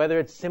gamut, right? Whether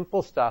it's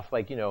simple stuff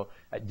like,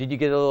 did you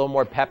get a little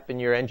more pep in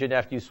your engine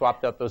after you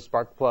swapped out those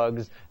spark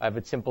plugs? If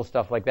it's simple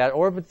stuff like that.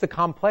 Or if it's the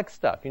complex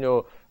stuff.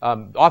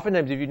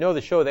 Oftentimes, if you know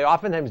the show, they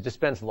oftentimes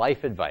dispense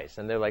life advice.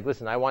 And they're like,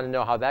 listen, I want to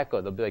know how that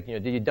goes. They'll be like,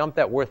 did you dump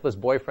that worthless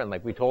boyfriend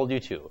like we told you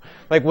to?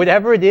 Like,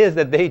 whatever it is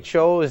that they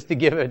chose to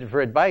give it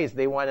for advice,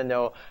 they want to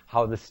know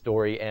how the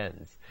story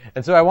ends.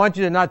 And so I want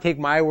you to not take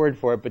my word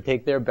for it, but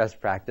take their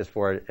best practice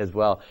for it as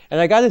well. And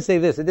I got got to say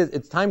this,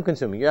 it's time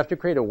consuming. You have to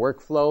create a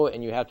workflow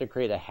and you have to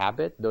create a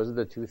habit. Those are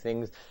the two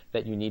things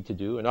that you need to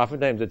do. And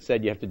oftentimes it's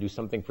said you have to do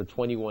something for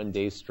 21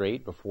 days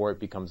straight before it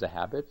becomes a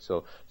habit.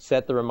 So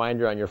set the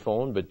reminder on your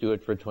phone, but do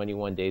it for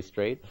 21 days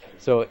straight.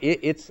 So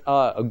it's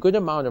a good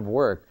amount of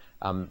work.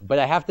 But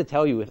I have to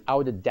tell you,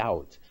 without a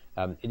doubt,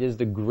 it is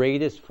the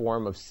greatest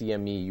form of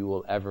CME you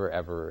will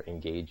ever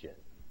engage in.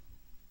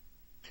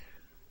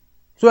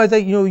 So as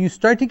you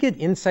start to get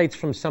insights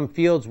from some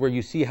fields where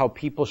you see how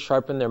people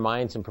sharpen their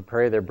minds and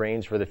prepare their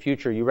brains for the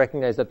future, you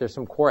recognize that there's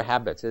some core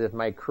habits. That if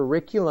my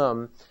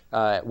curriculum,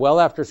 well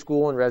after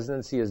school and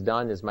residency is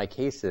done, is my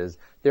cases,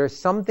 there are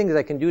some things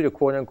I can do to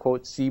quote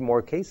unquote see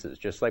more cases,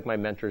 just like my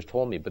mentors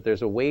told me. But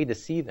there's a way to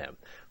see them,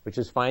 which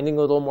is finding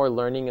a little more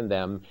learning in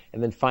them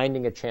and then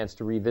finding a chance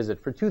to revisit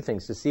for two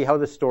things: to see how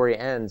the story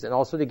ends and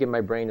also to give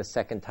my brain a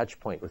second touch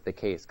point with the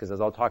case. Because as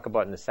I'll talk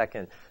about in a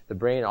second, the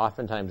brain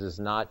oftentimes is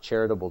not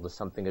charitable to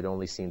something it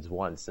only sees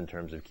once in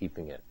terms of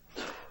keeping it.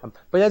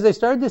 But as I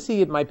started to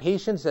see my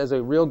patients as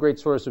a real great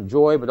source of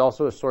joy, but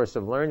also a source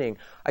of learning,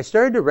 I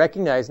started to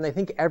recognize, and I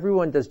think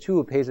everyone does too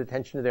who pays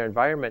attention to their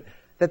environment,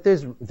 that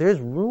there's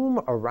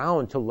room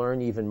around to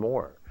learn even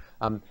more.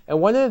 And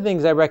one of the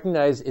things I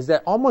recognize is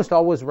that almost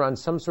always we're on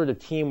some sort of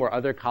team where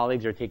other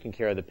colleagues are taking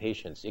care of the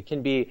patients. It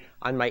can be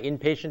on my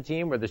inpatient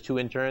team where there's 2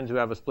 interns who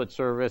have a split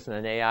service and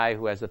an AI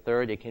who has a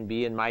third. It can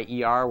be in my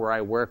ER where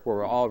I work, where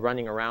we're all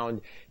running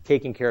around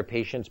taking care of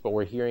patients, but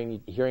we're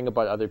hearing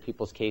about other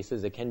people's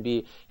cases. It can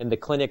be in the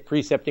clinic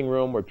precepting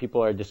room where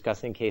people are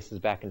discussing cases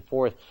back and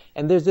forth.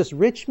 And there's this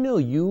rich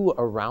milieu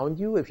around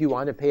you, if you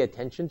want to pay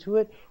attention to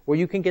it, where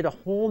you can get a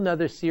whole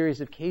nother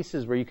series of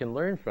cases where you can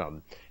learn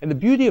from. And the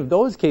beauty of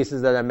those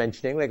cases that I'm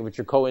mentioning, like if it's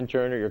your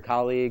co-intern or your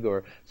colleague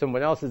or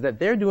someone else, is that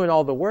they're doing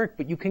all the work,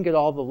 but you can get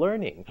all the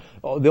learning.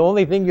 The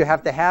only thing you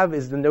have to have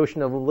is the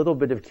notion of a little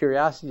bit of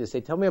curiosity to say,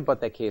 tell me about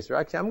that case, or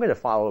actually I'm going to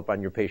follow up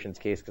on your patient's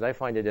case because I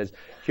find it as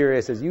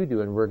curious as you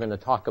do, and we're going to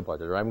talk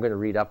about it, or I'm going to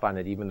read up on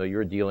it even though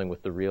you're dealing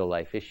with the real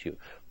life issue.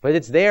 But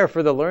it's there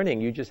for the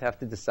learning. You just have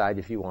to decide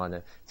if you want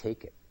to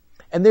take it.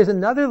 And there's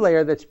another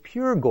layer that's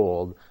pure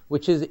gold,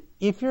 which is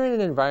if you're in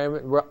an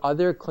environment where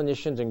other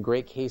clinicians and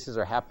great cases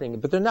are happening,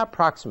 but they're not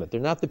proximate. They're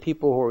not the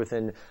people who are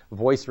within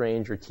voice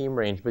range or team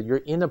range, but you're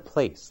in a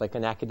place like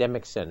an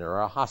academic center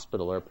or a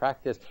hospital or a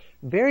practice.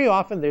 Very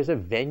often there's a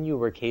venue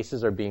where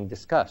cases are being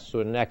discussed. So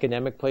in an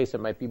academic place, it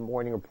might be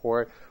Morning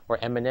Report or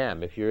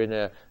M&M. If you're in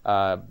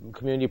a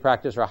community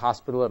practice or a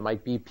hospital, it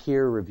might be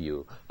peer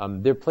review.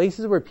 There are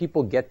places where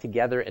people get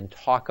together and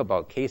talk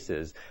about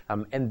cases,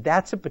 and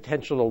that's a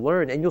potential to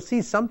learn. And you'll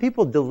see some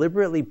people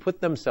deliberately put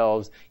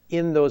themselves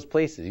in those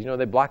places. You know,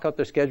 they block out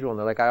their schedule and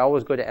they're like, I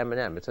always go to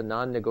M&M. It's a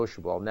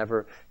non-negotiable. I'll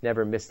never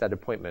miss that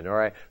appointment.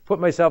 Or I put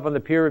myself on the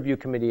peer review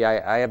committee.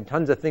 I have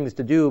tons of things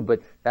to do,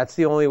 but that's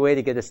the only way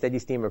to get a steady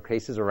stream of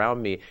cases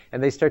around me.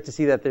 And they start to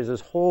see that there's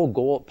this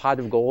whole pot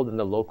of gold in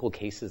the local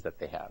cases that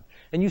they have.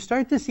 And you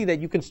start to see that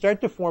you can start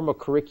to form a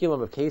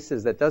curriculum of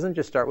cases that doesn't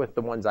just start with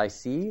the ones I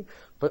see,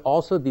 but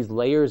also these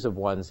layers of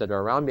ones that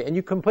are around me. And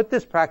you can put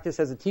this practice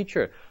as a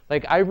teacher.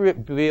 Like I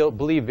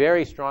believe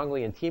very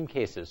strongly in team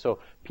cases. So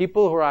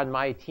people who are on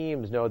my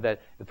teams know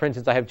that, for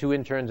instance, I have 2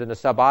 interns and a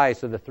sub-I,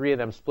 so the 3 of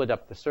them split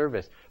up the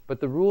service. But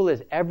the rule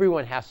is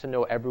everyone has to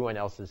know everyone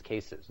else's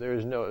cases.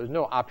 There's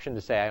no option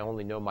to say I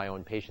only know my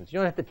own patients. You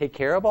don't have to take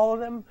care of all of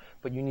them,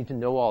 but you need to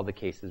know all the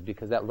cases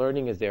because that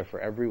learning is there for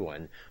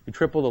everyone. We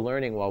triple the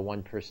learning while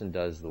one person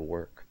does the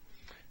work.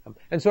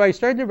 And so I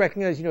started to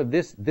recognize,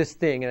 this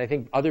thing, and I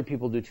think other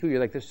people do too. You're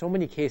like, there's so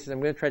many cases.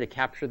 I'm going to try to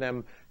capture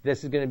them.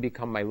 This is going to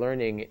become my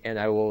learning, and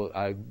I will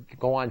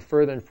go on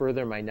further and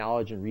further my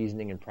knowledge and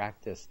reasoning and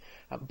practice.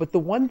 But the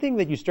one thing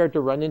that you start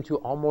to run into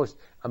almost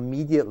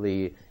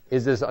immediately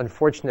is this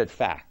unfortunate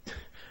fact.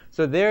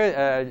 So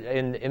there,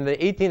 in the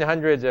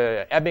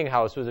 1800s,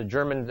 Ebbinghaus was a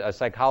German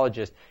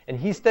psychologist, and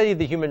he studied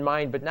the human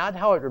mind, but not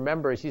how it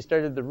remembers. He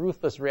studied the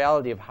ruthless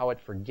reality of how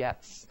it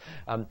forgets.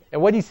 And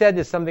what he said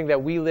is something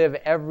that we live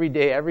every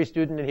day. Every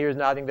student in here is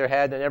nodding their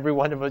head, and every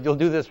one of us, you'll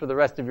do this for the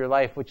rest of your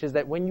life, which is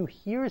that when you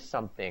hear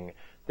something,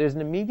 there's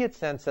an immediate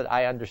sense that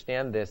I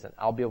understand this, and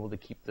I'll be able to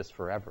keep this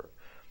forever.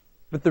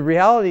 But the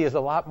reality is a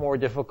lot more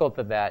difficult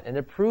than that, and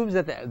it proves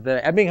that the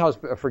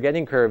Ebbinghaus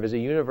forgetting curve is a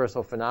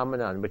universal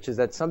phenomenon, which is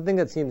that something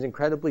that seems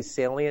incredibly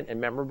salient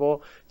and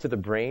memorable to the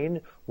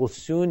brain will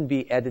soon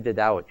be edited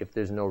out if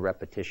there's no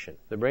repetition.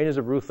 The brain is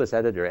a ruthless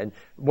editor, and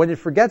when it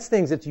forgets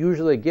things, it's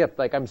usually a gift.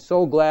 Like, I'm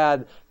so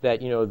glad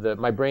that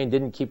my brain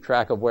didn't keep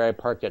track of where I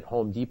parked at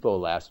Home Depot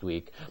last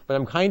week, but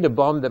I'm kind of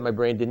bummed that my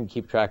brain didn't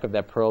keep track of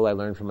that pearl I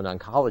learned from an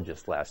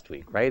oncologist last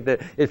week, right?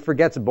 That it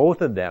forgets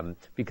both of them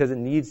because it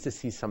needs to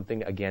see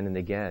something again and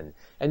again.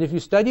 And if you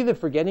study the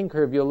forgetting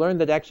curve, you'll learn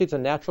that actually it's a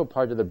natural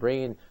part of the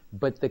brain,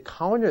 but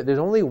there's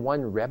only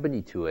one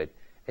remedy to it,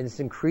 and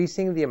it's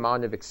increasing the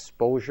amount of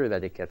exposure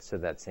that it gets to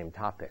that same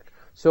topic.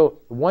 So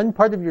one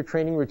part of your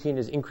training routine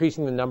is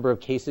increasing the number of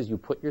cases you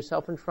put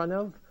yourself in front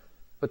of,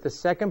 but the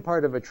second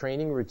part of a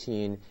training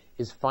routine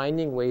is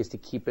finding ways to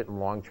keep it in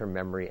long-term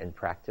memory and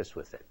practice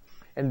with it.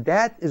 And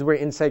that is where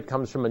insight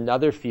comes from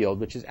another field,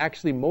 which is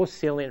actually most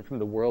salient from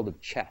the world of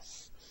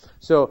chess.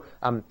 So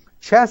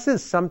chess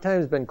has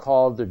sometimes been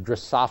called the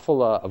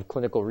Drosophila of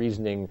clinical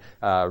reasoning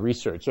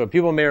research. So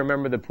people may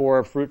remember the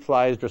poor fruit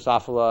flies,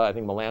 Drosophila, I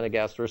think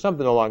melanogaster or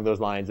something along those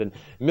lines, and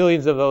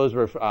millions of those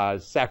were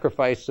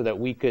sacrificed so that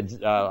we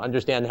could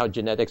understand how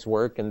genetics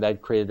work, and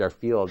that created our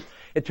field.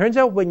 It turns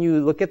out when you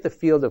look at the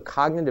field of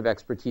cognitive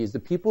expertise, the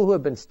people who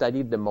have been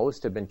studied the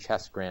most have been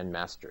chess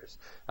grandmasters.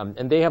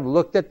 And they have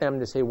looked at them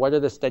to say, what are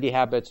the study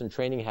habits and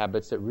training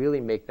habits that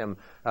really make them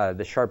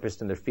the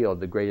sharpest in their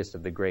field, the greatest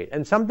of the great?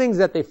 And some things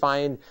that they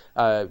find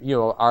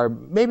are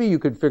maybe you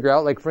could figure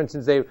out, like for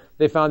instance,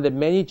 they found that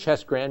many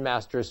chess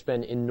grandmasters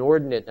spend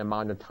inordinate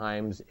amount of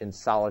times in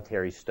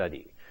solitary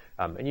study.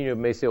 And you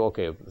may say,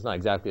 okay, it's not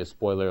exactly a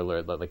spoiler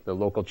alert, like the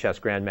local chess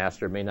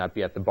grandmaster may not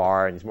be at the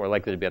bar and he's more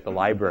likely to be at the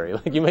library.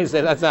 Like you may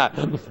say that's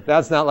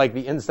not like the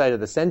insight of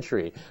the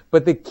century.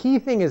 But the key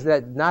thing is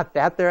that not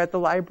that they're at the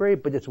library,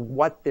 but it's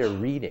what they're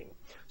reading.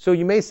 So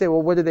you may say,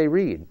 well, what do they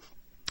read?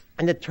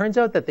 And it turns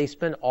out that they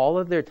spend all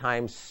of their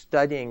time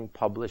studying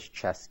published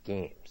chess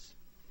games.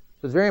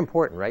 So it's very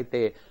important,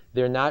 right?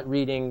 They're not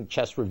reading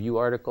chess review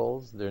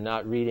articles. They're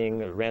not reading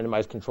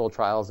randomized controlled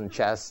trials in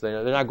chess.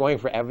 They're not going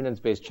for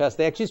evidence-based chess.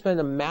 They actually spend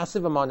a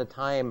massive amount of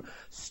time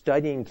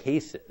studying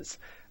cases.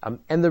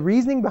 And the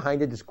reasoning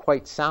behind it is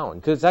quite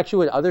sound, because it's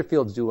actually what other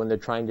fields do when they're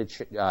trying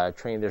to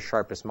train their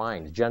sharpest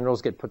minds.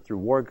 Generals get put through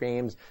war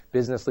games.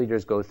 Business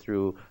leaders go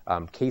through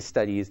case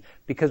studies.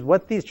 Because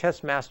what these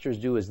chess masters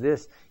do is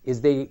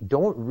they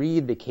don't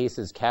read the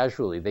cases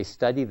casually. They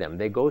study them.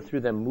 They go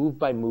through them move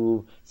by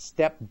move,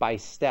 step by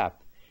step,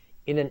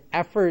 in an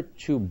effort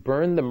to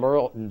burn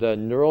the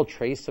neural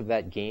trace of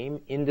that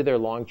game into their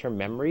long-term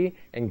memory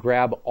and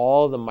grab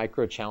all the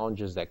micro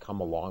challenges that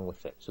come along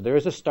with it. So there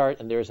is a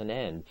start and there is an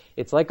end.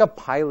 It's like a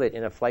pilot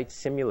in a flight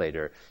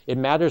simulator. It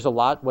matters a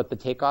lot what the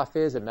takeoff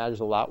is. It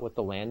matters a lot what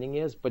the landing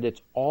is. But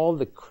it's all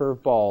the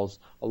curveballs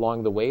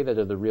along the way that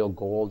are the real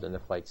gold in the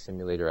flight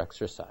simulator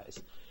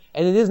exercise.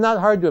 And it is not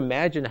hard to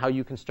imagine how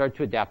you can start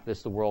to adapt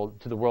this to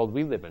the world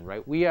we live in,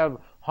 right? We have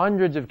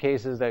hundreds of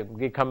cases that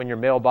come in your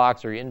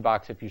mailbox or your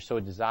inbox if you so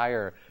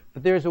desire.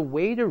 But there's a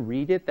way to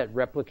read it that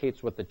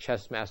replicates what the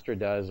chess master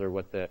does or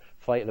what the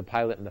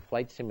pilot in the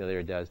flight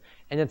simulator does.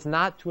 And it's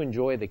not to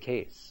enjoy the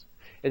case.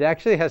 It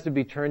actually has to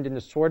be turned into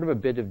sort of a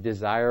bit of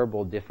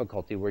desirable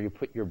difficulty where you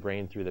put your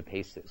brain through the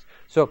paces.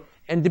 So,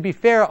 and to be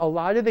fair, a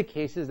lot of the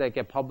cases that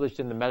get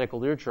published in the medical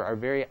literature are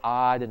very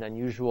odd and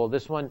unusual.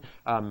 This one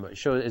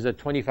is a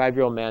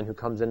 25-year-old man who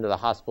comes into the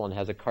hospital and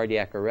has a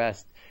cardiac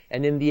arrest.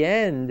 And in the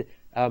end,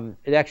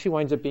 it actually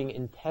winds up being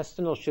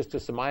intestinal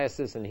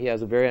schistosomiasis, and he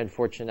has a very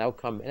unfortunate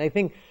outcome. And I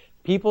think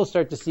people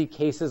start to see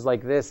cases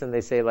like this, and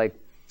they say, like,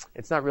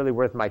 it's not really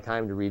worth my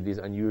time to read these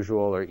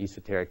unusual or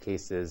esoteric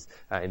cases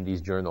in these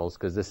journals,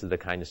 because this is the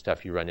kind of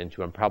stuff you run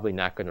into. I'm probably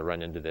not going to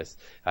run into this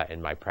in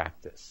my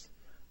practice.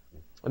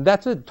 And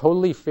that's a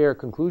totally fair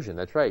conclusion.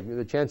 That's right.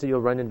 The chance that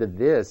you'll run into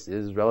this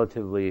is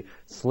relatively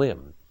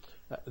slim.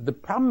 The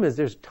problem is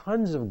there's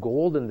tons of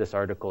gold in this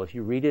article if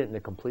you read it in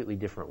a completely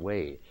different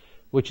way,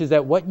 which is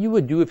that what you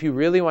would do if you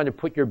really want to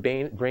put your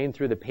brain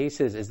through the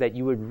paces is that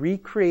you would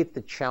recreate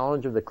the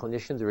challenge of the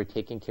clinicians who are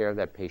taking care of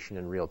that patient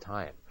in real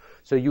time.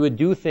 So you would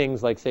do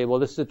things like say, well,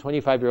 this is a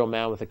 25-year-old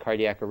man with a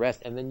cardiac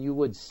arrest, and then you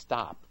would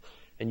stop.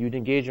 And you'd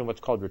engage in what's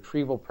called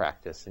retrieval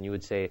practice. And you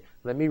would say,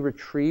 let me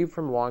retrieve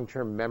from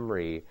long-term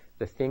memory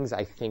the things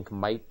I think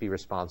might be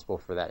responsible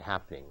for that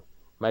happening.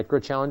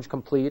 Micro-challenge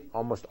complete.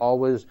 Almost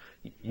always,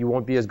 you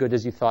won't be as good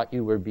as you thought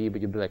you would be,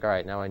 but you'll be like, all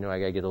right, now I know I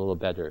got to get a little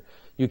better.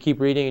 You keep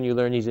reading and you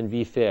learn he's in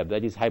VFib,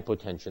 that he's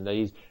hypotension, that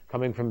he's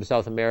coming from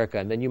South America.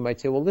 And then you might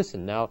say, well,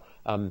 listen, now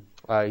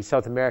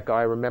South America,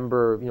 I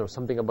remember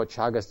something about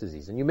Chagas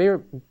disease. And you may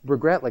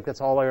regret, like, that's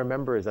all I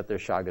remember is that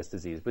there's Chagas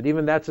disease. But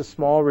even that's a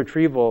small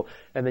retrieval.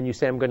 And then you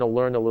say, I'm going to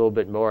learn a little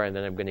bit more, and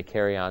then I'm going to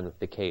carry on with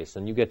the case.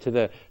 And you get to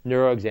the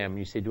neuro exam, and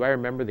you say, do I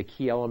remember the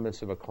key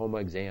elements of a coma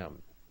exam?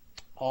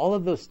 All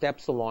of those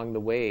steps along the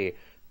way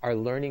are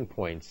learning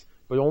points,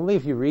 but only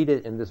if you read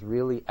it in this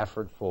really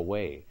effortful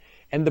way.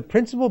 And the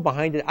principle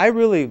behind it, I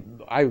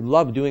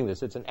love doing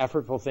this. It's an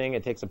effortful thing.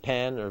 It takes a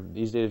pen, or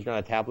these days if you're on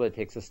a tablet, it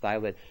takes a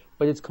stylet.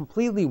 But it's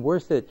completely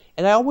worth it.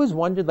 And I always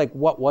wondered, like,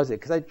 what was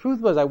it? Because the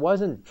truth was I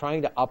wasn't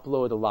trying to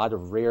upload a lot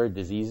of rare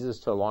diseases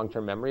to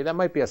long-term memory. That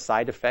might be a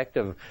side effect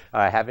of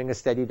having a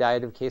steady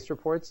diet of case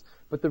reports.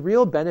 But the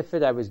real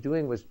benefit I was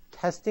doing was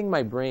testing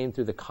my brain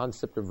through the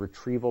concept of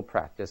retrieval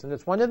practice. And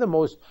it's one of the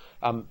most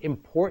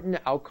important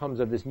outcomes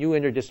of this new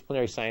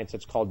interdisciplinary science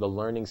that's called the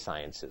learning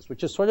sciences,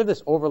 which is sort of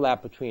this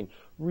overlap between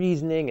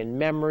reasoning and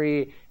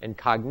memory and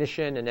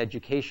cognition and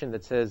education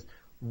that says,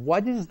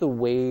 what is the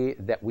way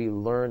that we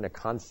learn a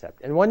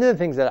concept? And one of the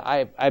things that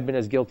I've been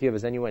as guilty of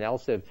as anyone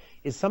else of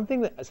is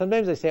something that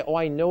sometimes I say, oh,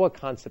 I know a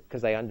concept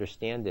because I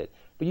understand it.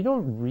 but you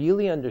don't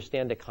really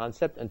understand the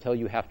concept until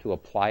you have to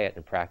apply it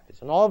in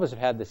practice. And all of us have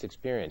had this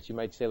experience. You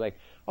might say like,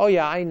 oh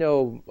yeah, I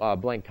know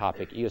blank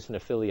topic,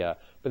 eosinophilia,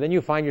 but then you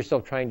find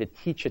yourself trying to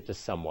teach it to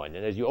someone.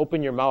 And as you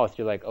open your mouth,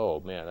 you're like, oh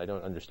man, I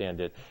don't understand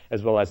it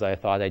as well as I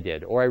thought I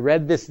did. Or I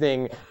read this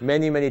thing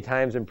many, many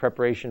times in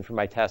preparation for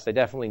my test. I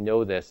definitely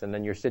know this. And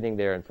then you're sitting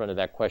there in front of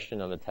that question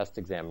on the test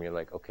exam, and you're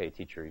like, okay,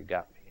 teacher, you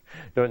got me.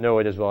 Don't know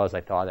it as well as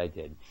I thought I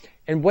did.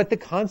 And what the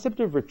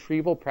concept of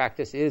retrieval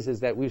practice is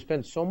that we've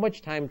spent so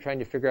much time trying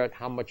to figure out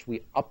how much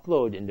we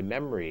upload into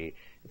memory,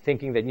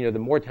 thinking that, the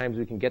more times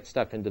we can get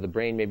stuff into the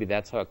brain, maybe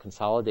that's how it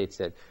consolidates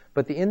it.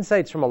 But the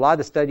insights from a lot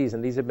of studies,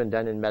 and these have been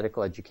done in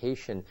medical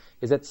education,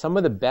 is that some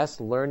of the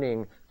best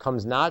learning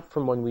comes not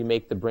from when we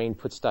make the brain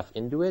put stuff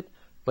into it,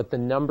 but the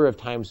number of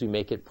times we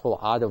make it pull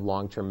out of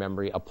long-term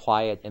memory,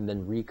 apply it, and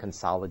then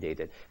reconsolidate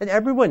it. And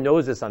everyone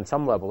knows this on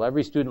some level.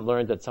 Every student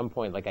learns at some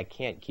point, like, I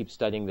can't keep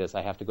studying this.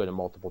 I have to go to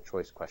multiple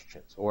choice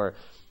questions. Or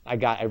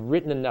I've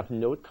written enough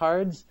note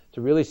cards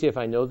to really see if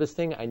I know this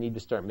thing. I need to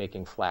start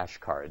making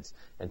flashcards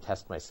and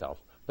test myself.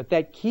 But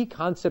that key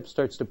concept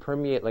starts to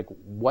permeate like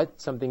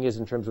what something is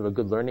in terms of a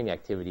good learning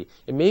activity.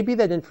 It may be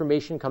that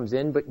information comes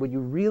in, but what you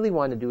really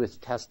want to do is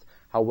test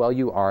how well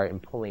you are in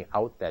pulling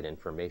out that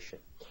information.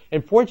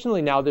 And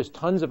fortunately now there's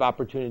tons of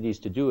opportunities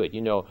to do it.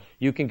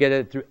 You can get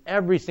it through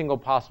every single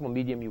possible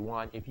medium you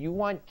want. If you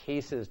want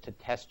cases to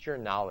test your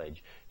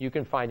knowledge, you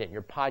can find it in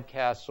your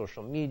podcast,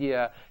 social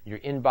media, your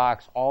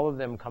inbox. All of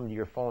them come to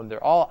your phone.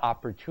 They're all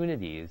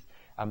opportunities.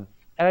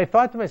 And I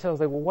thought to myself, I was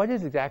like, well, what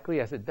is exactly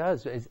as it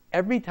does? Is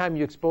every time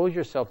you expose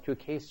yourself to a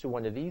case to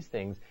one of these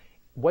things,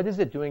 what is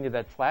it doing to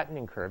that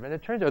flattening curve? And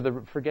it turns out,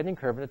 the forgetting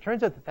curve, and it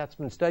turns out that that's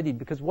been studied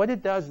because what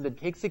it does is it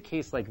takes a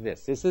case like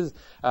this. This is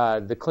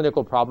the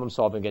clinical problem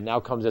solving. It now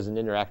comes as an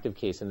interactive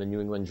case in the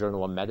New England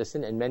Journal of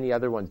Medicine, and many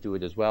other ones do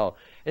it as well.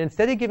 And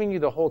instead of giving you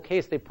the whole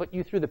case, they put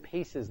you through the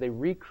paces. They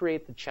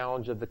recreate the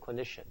challenge of the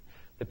clinician.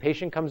 The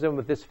patient comes in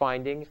with this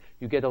finding,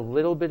 you get a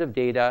little bit of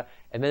data,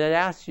 and then it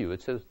asks you,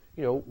 it says,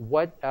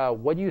 what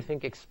do you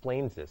think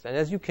explains this? And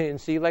as you can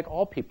see, like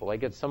all people, I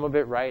get some of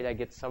it right, I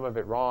get some of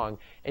it wrong,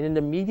 and it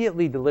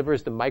immediately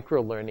delivers the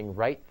micro-learning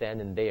right then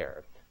and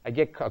there. I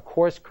get a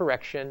course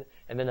correction,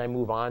 and then I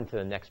move on to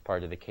the next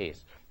part of the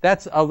case.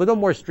 That's a little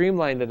more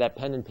streamlined than that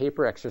pen and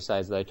paper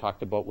exercise that I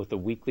talked about with the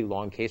weekly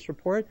long case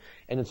report,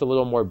 and it's a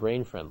little more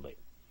brain-friendly.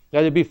 Now,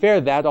 to be fair,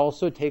 that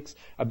also takes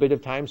a bit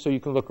of time, so you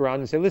can look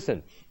around and say,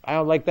 listen, I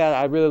don't like that.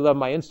 I really love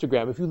my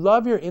Instagram. If you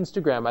love your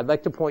Instagram, I'd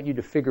like to point you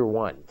to Figure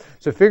 1.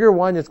 So Figure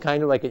 1 is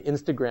kind of like an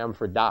Instagram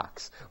for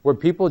docs, where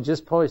people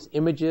just post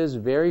images,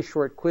 very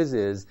short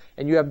quizzes,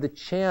 and you have the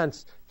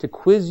chance to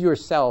quiz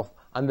yourself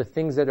on the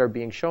things that are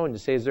being shown to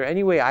say, is there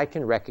any way I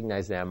can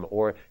recognize them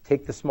or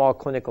take the small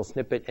clinical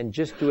snippet and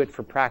just do it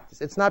for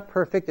practice? It's not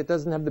perfect. It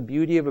doesn't have the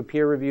beauty of a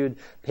peer-reviewed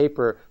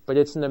paper, but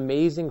it's an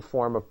amazing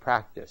form of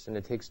practice. And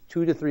it takes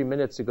 2 to 3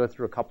 minutes to go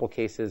through a couple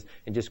cases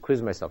and just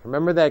quiz myself.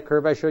 Remember that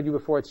curve I showed you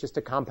before? It's just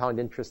a compound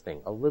interest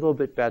thing, a little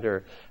bit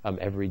better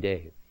every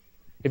day.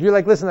 If you're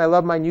like, listen, I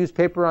love my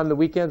newspaper on the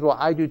weekends, well,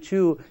 I do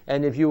too.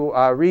 And if you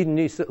read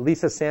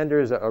Lisa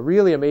Sanders' a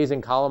really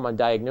amazing column on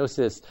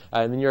diagnosis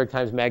in the New York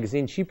Times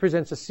Magazine, she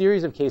presents a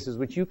series of cases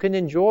which you can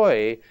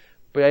enjoy,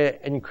 but I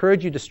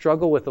encourage you to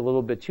struggle with a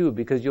little bit too,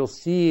 because you'll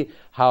see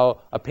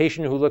how a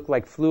patient who looked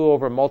like flu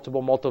over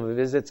multiple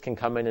visits can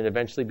come in and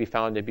eventually be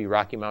found to be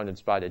Rocky Mountain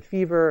spotted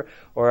fever,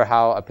 or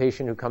how a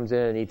patient who comes in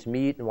and eats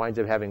meat and winds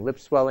up having lip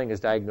swelling is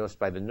diagnosed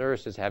by the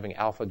nurse as having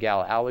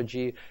alpha-gal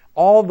allergy.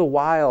 All the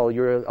while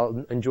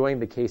you're enjoying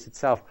the case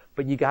itself,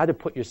 but you got to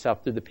put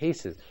yourself through the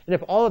paces. And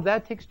if all of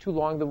that takes too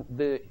long,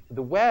 the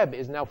web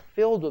is now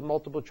filled with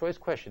multiple choice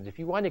questions. If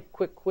you want a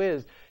quick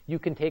quiz, you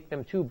can take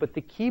them too. But the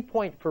key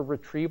point for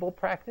retrieval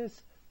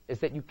practice is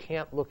that you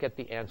can't look at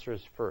the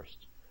answers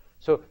first.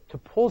 So to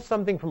pull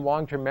something from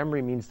long-term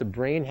memory means the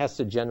brain has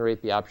to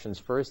generate the options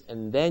first,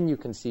 and then you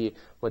can see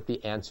what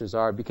the answers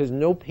are, because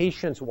no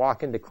patients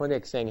walk into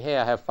clinic saying, hey,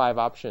 I have 5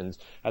 options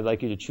I'd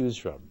like you to choose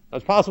from. Now,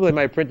 it's possible they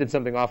might have printed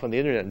something off on the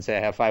internet and say,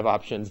 I have 5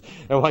 options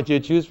I want you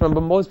to choose from,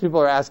 but most people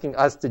are asking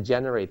us to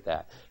generate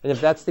that. And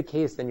if that's the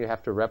case, then you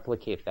have to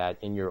replicate that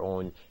in your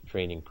own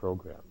training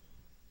program.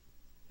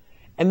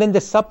 And then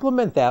to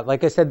supplement that,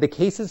 like I said, the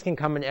cases can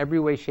come in every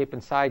way, shape,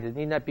 and size. It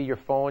need not be your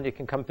phone. It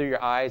can come through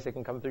your eyes. It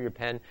can come through your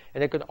pen.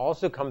 And it can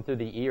also come through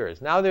the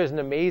ears. Now there's an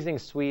amazing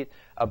suite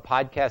of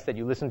podcasts that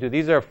you listen to.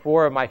 These are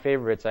 4 of my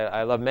favorites.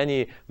 I love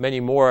many, many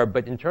more.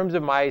 But in terms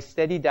of my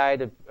steady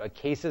diet of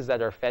cases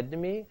that are fed to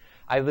me,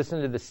 I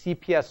listen to the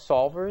CPS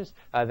Solvers.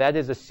 That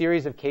is a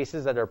series of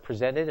cases that are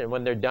presented, and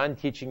when they're done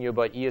teaching you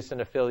about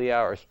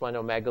eosinophilia or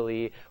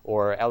splenomegaly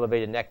or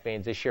elevated neck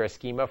veins, they share a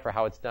schema for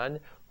how it's done.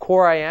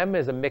 Core IM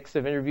is a mix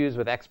of interviews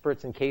with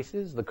experts and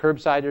cases. The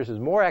Curbsiders is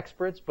more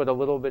experts, but a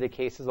little bit of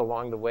cases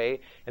along the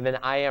way. And then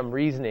IM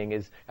Reasoning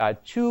is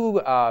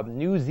 2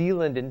 New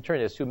Zealand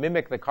internists who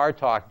mimic the car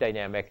talk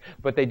dynamic,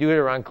 but they do it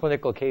around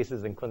clinical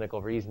cases and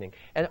clinical reasoning.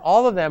 And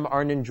all of them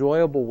are an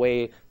enjoyable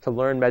way to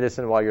learn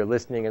medicine while you're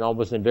listening, and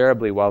almost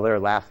invariably while they're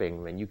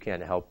laughing, and you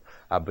can't help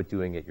but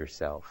doing it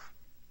yourself.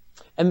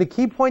 And the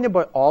key point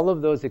about all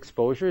of those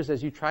exposures,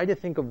 as you try to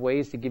think of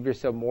ways to give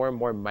yourself more and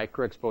more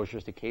micro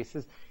exposures to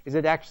cases, is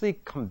it actually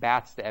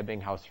combats the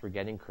Ebbinghaus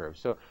forgetting curve.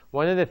 So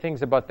one of the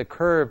things about the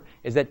curve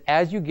is that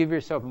as you give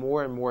yourself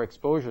more and more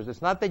exposures,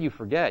 it's not that you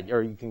forget,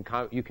 or you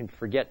can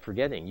forget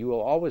forgetting. You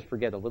will always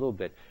forget a little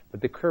bit,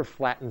 but the curve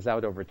flattens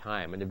out over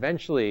time. And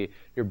eventually,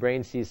 your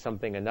brain sees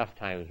something enough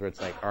times where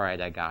it's like, all right,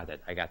 I got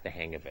it. I got the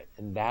hang of it.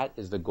 And that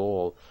is the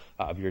goal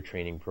of your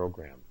training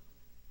program.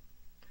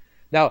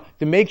 Now,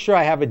 to make sure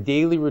I have a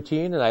daily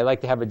routine, and I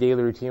like to have a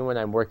daily routine when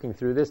I'm working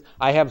through this,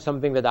 I have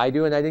something that I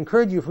do, and I'd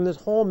encourage you from this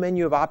whole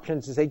menu of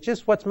options to say,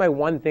 just what's my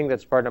one thing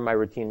that's part of my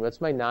routine?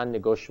 What's my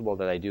non-negotiable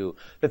that I do?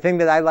 The thing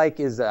that I like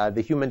is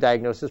the Human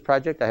Diagnosis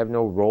Project. I have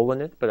no role in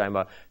it, but I'm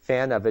a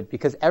fan of it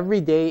because every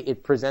day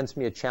it presents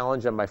me a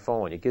challenge on my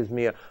phone. It gives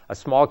me a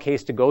small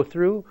case to go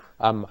through.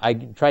 I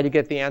try to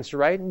get the answer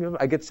right, and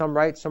I get some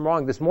right, some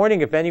wrong. This morning,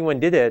 if anyone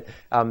did it,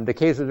 the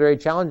case was very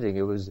challenging.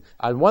 It was,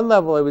 on one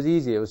level, it was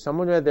easy. It was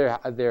someone who had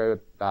their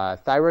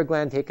thyroid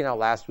gland taken out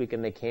last week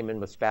and they came in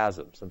with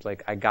spasms. I was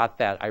like, I got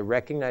that. I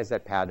recognize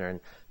that pattern.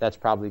 That's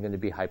probably going to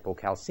be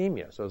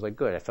hypocalcemia. So I was like,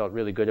 good. I felt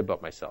really good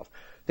about myself.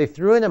 They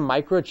threw in a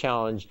micro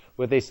challenge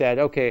where they said,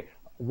 okay,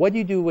 what do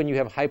you do when you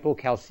have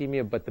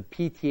hypocalcemia but the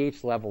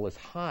PTH level is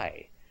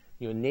high?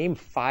 Name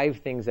 5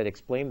 things that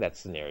explain that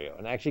scenario.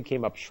 And I actually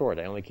came up short.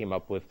 I only came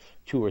up with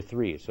 2 or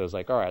 3. So I was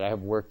like, all right, I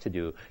have work to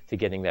do to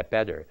getting that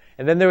better.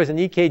 And then there was an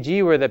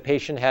EKG where the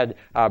patient had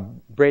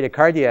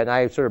bradycardia, and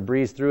I sort of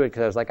breezed through it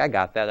because I was like, I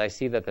got that. I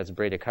see that that's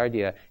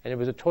bradycardia. And it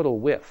was a total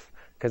whiff.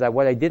 Because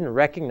what I didn't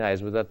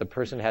recognize was that the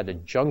person had a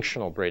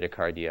junctional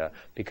bradycardia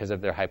because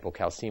of their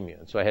hypocalcemia.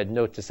 And so I had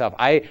note to self.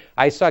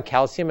 I saw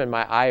calcium and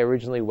my eye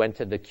originally went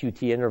to the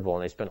QT interval,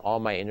 and I spent all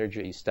my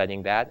energy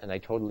studying that, and I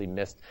totally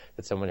missed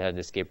that someone had an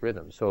escape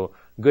rhythm. So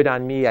good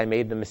on me. I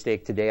made the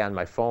mistake today on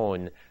my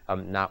phone,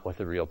 not with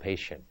a real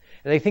patient.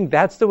 And I think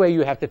that's the way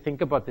you have to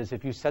think about this.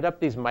 If you set up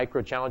these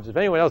micro challenges, if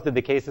anyone else did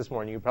the case this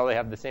morning, you probably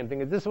have the same thing.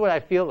 This is what I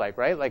feel like,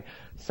 right? Like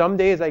some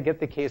days I get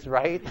the case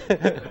right.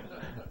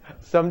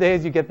 Some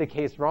days you get the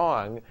case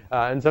wrong,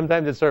 and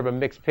sometimes it's sort of a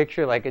mixed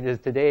picture like it is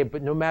today.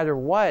 But no matter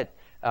what,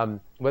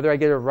 whether I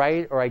get it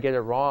right or I get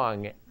it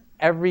wrong,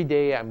 every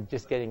day I'm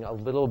just getting a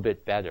little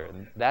bit better.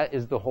 And that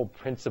is the whole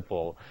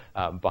principle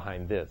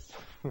behind this.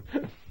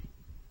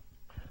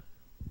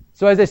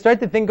 So as I start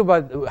to think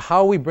about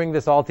how we bring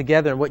this all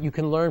together and what you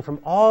can learn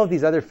from all of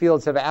these other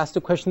fields, I've asked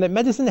a question that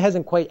medicine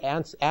hasn't quite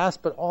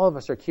asked, but all of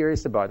us are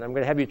curious about. And I'm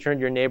going to have you turn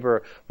to your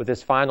neighbor with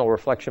this final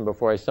reflection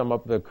before I sum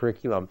up the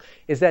curriculum,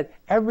 is that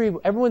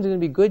everyone's going to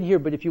be good here,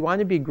 but if you want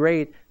to be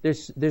great,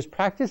 there's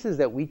practices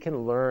that we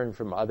can learn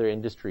from other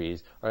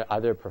industries or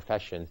other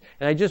professions.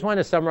 And I just want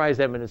to summarize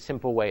them in a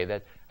simple way,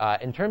 that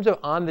in terms of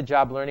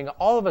on-the-job learning,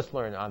 all of us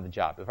learn on the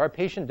job. If our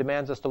patient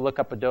demands us to look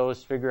up a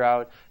dose, figure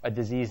out a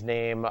disease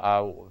name,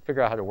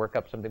 figure out how to work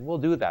up something, we'll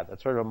do that.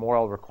 That's sort of a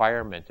moral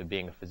requirement of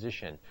being a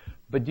physician.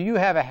 But do you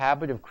have a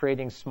habit of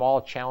creating small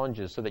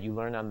challenges so that you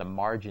learn on the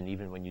margin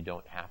even when you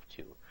don't have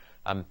to?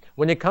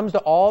 When it comes to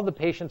all the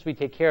patients we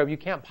take care of, you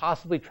can't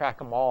possibly track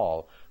them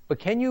all. But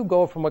can you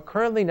go from what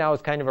currently now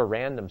is kind of a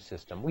random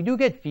system? We do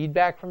get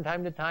feedback from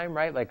time to time,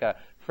 right? Like a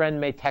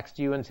friend may text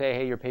you and say,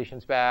 hey, your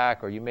patient's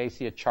back, or you may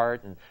see a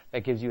chart and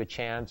that gives you a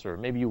chance, or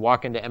maybe you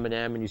walk into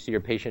M&M and you see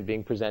your patient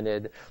being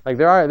presented. Like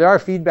there are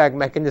feedback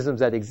mechanisms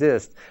that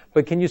exist,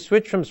 but can you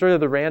switch from sort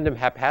of the random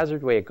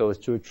haphazard way it goes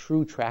to a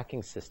true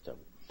tracking system?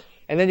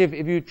 And then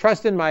if you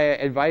trust in my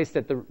advice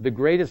that the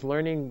greatest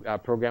learning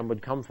program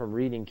would come from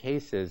reading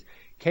cases,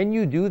 can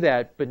you do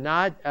that but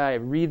not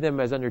read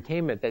them as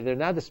entertainment, that they're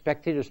not a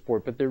spectator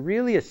sport, but they're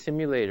really a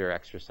simulator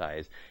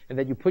exercise, and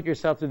that you put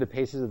yourself through the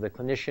paces of the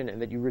clinician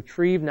and that you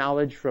retrieve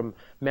knowledge from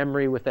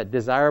memory with that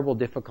desirable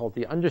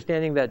difficulty,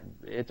 understanding that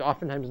it's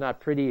oftentimes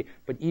not pretty,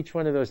 but each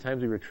one of those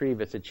times we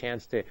retrieve, it's a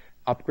chance to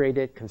upgrade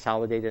it,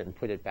 consolidate it, and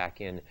put it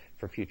back in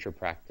for future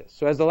practice.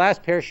 So as the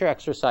last pair share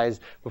exercise,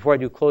 before I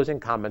do closing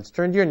comments,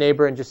 turn to your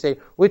neighbor and just say,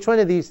 which one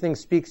of these things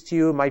speaks to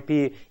you? It might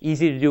be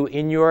easy to do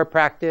in your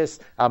practice,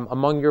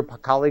 among your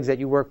colleagues that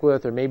you work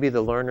with, or maybe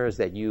the learners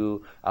that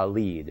you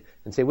lead.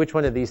 And say, which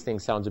one of these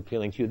things sounds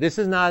appealing to you? This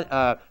is not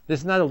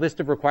a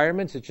list of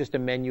requirements. It's just a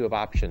menu of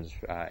options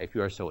if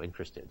you are so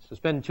interested. So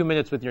spend 2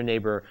 minutes with your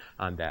neighbor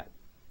on that.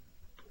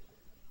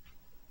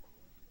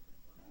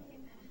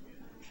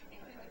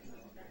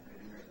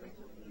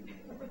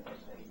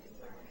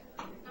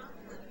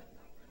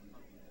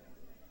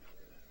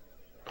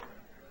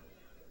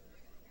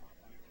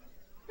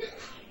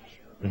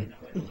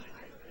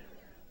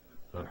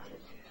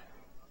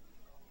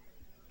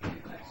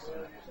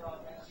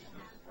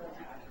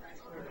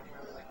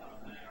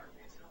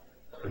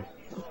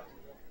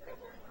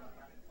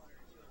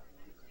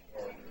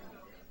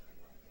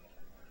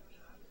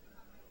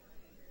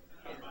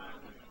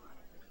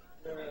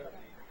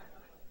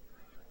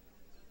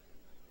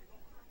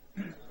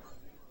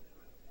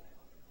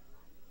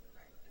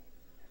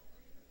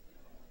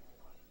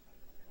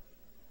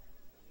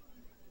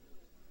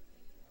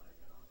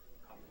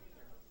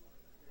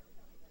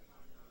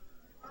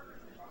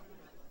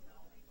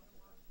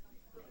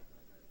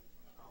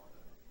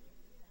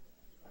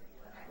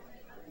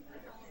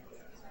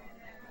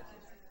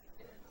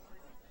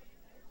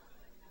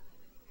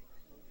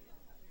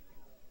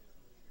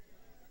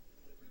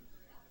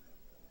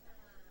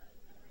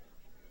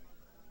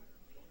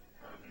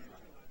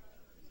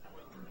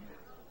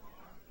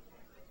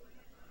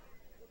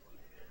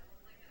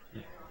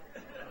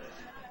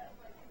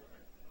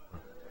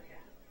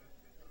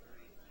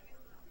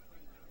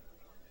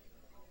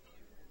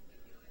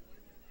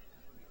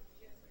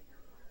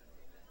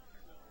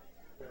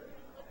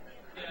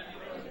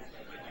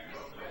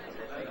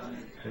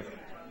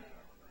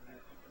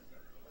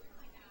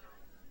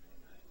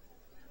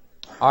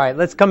 All right,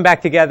 let's come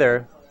back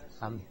together.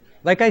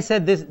 Like I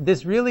said,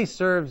 this really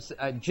serves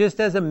just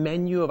as a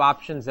menu of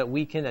options that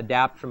we can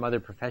adapt from other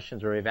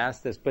professions where we've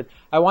asked this. But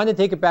I want to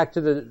take it back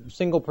to the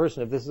single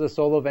person. If this is a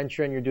solo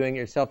venture and you're doing it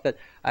yourself, that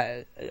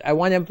I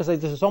want to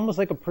emphasize this is almost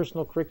like a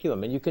personal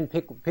curriculum, and you can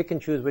pick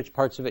and choose which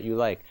parts of it you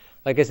like.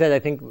 Like I said, I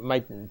think my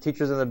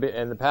teachers in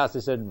the past, they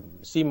said,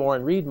 see more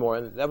and read more,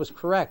 and that was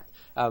correct.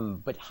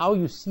 But how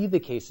you see the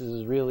cases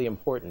is really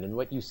important, and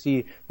what you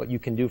see, what you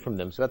can do from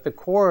them. So at the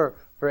core,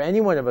 for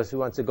any one of us who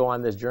wants to go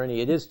on this journey,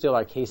 it is still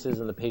our cases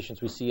and the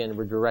patients we see, and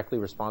we're directly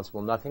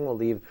responsible. Nothing will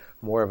leave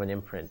more of an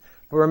imprint.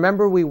 But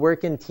remember, we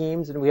work in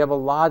teams, and we have a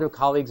lot of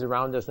colleagues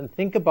around us. And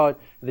think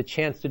about the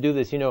chance to do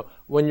this. You know,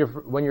 when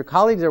your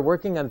colleagues are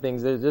working on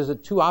things, there's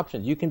two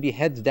options. You can be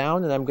heads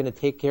down, and I'm going to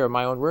take care of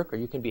my own work, or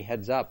you can be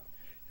heads up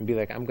and be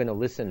like, I'm going to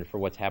listen for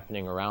what's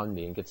happening around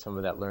me and get some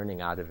of that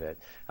learning out of it.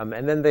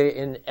 And then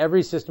in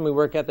every system we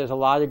work at, there's a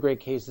lot of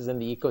great cases in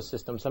the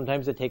ecosystem.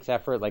 Sometimes it takes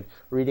effort, like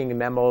reading a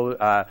memo,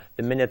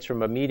 the minutes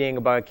from a meeting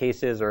about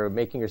cases, or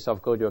making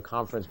yourself go to a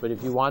conference. But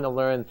if you want to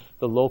learn,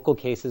 the local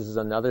cases is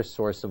another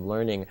source of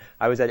learning.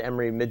 I was at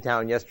Emory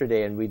Midtown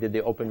yesterday, and we did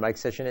the open mic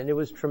session, and it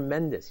was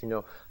tremendous.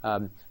 You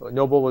know,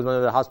 Noble was one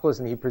of the hospitalists,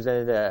 and he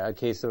presented a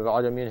case of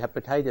autoimmune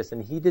hepatitis,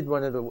 and he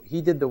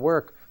did the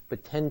work,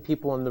 but 10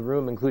 people in the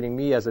room, including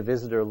me as a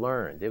visitor,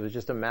 learned. It was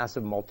just a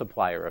massive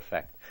multiplier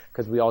effect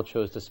because we all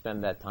chose to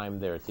spend that time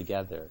there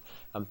together.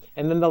 And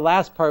then the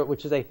last part,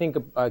 which is, I think,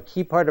 a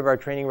key part of our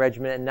training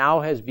regimen and now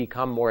has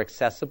become more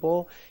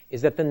accessible,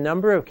 is that the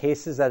number of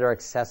cases that are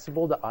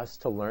accessible to us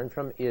to learn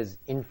from is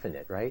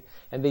infinite, right?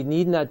 And they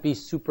need not be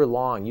super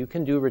long. You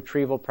can do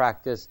retrieval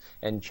practice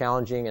and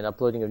challenging and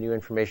uploading of new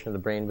information in the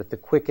brain with the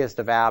quickest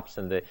of apps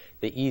and the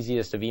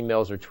easiest of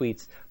emails or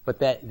tweets, but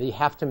that they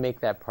have to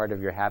make that part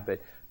of your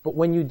habit. But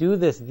when you do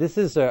this, this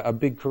is a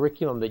big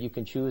curriculum that you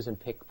can choose and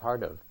pick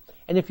part of.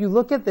 And if you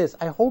look at this,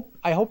 I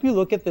hope you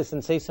look at this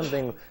and say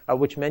something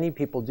which many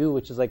people do,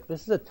 which is like,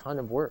 this is a ton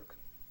of work.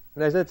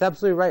 And that's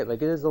absolutely right.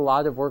 Like, it is a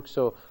lot of work.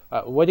 So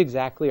what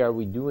exactly are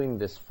we doing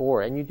this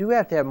for? And you do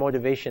have to have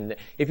motivation.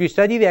 If you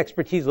study the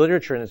expertise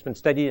literature, and it's been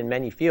studied in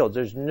many fields,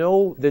 there's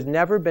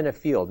never been a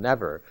field,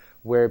 never,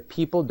 where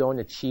people don't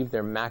achieve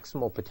their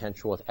maximal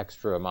potential with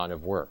extra amount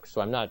of work.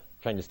 So I'm not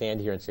trying to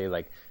stand here and say,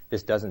 like,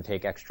 this doesn't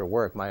take extra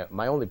work.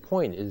 My only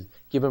point is,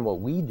 given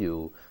what we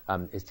do,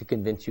 is to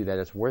convince you that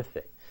it's worth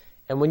it.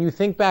 And when you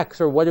think back,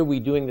 so what are we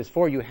doing this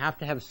for? You have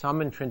to have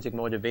some intrinsic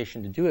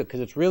motivation to do it, because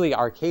it's really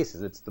our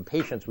cases. It's the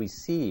patients we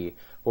see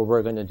where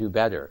we're going to do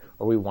better,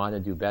 or we want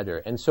to do better.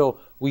 And so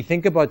we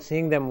think about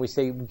seeing them, we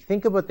say,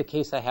 think about the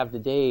case I have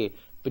today,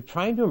 but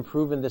trying to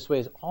improve in this way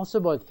is also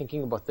about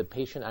thinking about the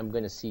patient I'm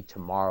going to see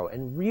tomorrow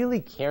and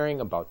really caring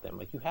about them.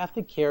 Like, you have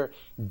to care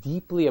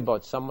deeply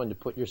about someone to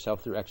put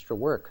yourself through extra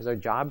work, because our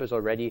job is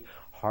already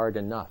hard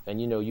enough. And,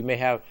 you know, you may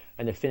have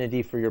an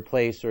affinity for your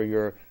place or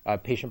your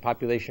patient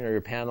population or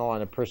your panel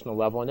on a personal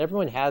level, and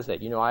everyone has that.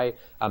 You know,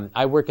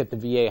 I work at the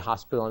VA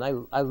hospital,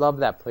 and I love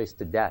that place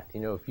to death. You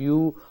know, if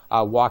you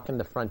walk in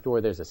the front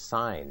door, there's a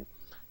sign,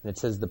 and it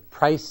says, "The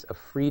price of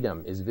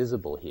freedom is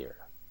visible here."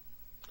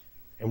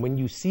 And when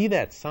you see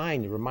that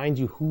sign, it reminds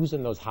you who's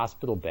in those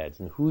hospital beds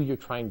and who you're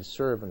trying to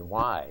serve and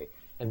why.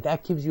 And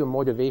that gives you a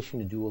motivation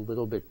to do a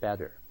little bit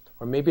better.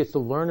 Or maybe it's the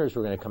learners who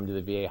are going to come to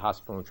the VA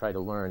hospital and try to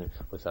learn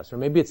with us. Or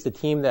maybe it's the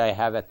team that I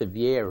have at the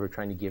VA who are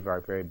trying to give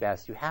our very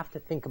best. You have to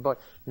think about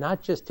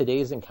not just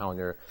today's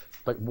encounter,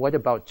 but what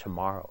about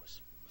tomorrow's?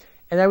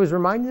 And I was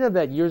reminded of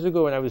that years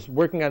ago when I was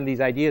working on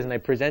these ideas, and I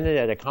presented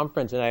at a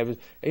conference, and I was,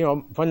 you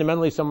know,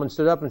 fundamentally someone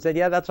stood up and said,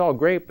 yeah, that's all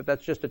great, but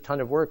that's just a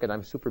ton of work, and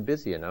I'm super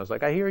busy. And I was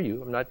like, I hear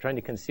you. I'm not trying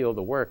to conceal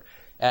the work.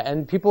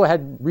 And people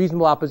had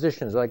reasonable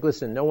oppositions, like,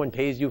 listen, no one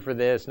pays you for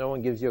this, no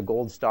one gives you a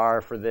gold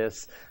star for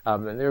this.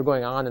 And they were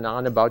going on and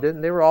on about it,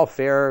 and they were all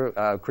fair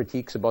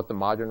critiques about the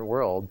modern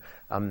world.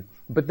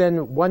 But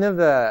then one of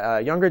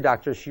the younger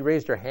doctors, she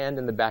raised her hand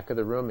in the back of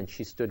the room, and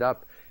she stood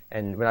up.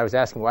 And when I was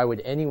asking, why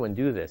would anyone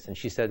do this? And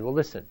she said, well,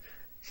 listen,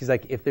 she's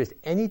like, if there's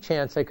any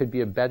chance I could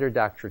be a better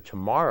doctor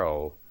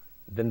tomorrow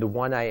than the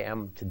one I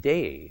am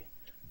today,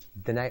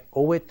 then I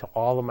owe it to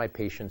all of my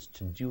patients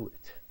to do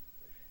it.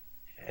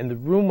 And the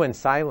room went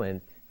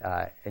silent,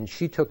 and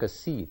she took a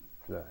seat,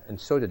 and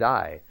so did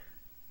I,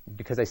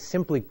 because I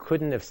simply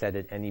couldn't have said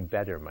it any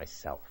better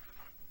myself.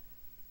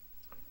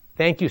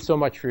 Thank you so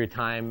much for your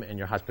time and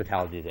your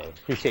hospitality today.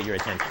 Appreciate your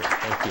attention.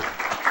 Thank you.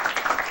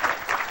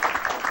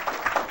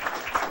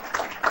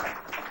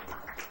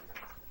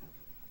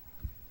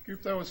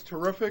 That was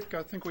terrific.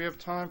 I think we have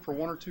time for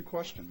one or two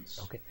questions.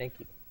 Okay, thank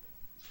you.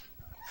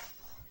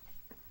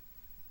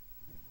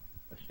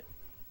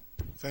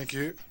 Thank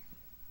you.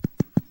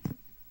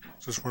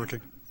 Is this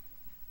working?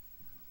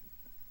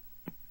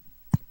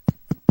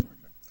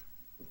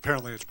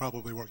 Apparently it's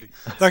probably working.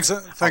 Thanks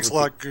a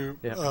lot, Gu.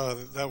 Yeah.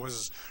 That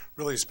was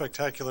really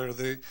spectacular.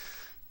 The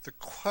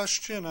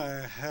question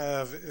I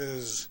have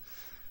is,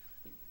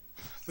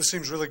 this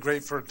seems really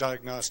great for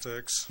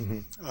diagnostics.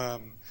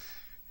 Mm-hmm.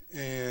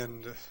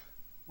 And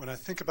when I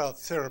think about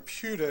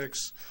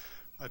therapeutics,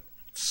 I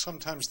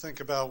sometimes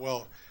think about,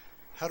 well,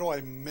 how do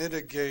I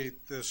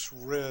mitigate this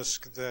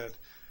risk that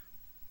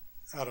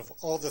out of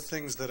all the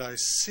things that I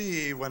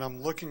see, when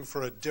I'm looking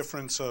for a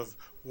difference of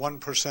 1%,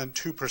 2%,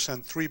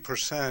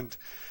 3%,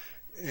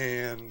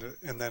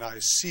 and then I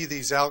see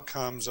these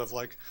outcomes of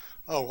like,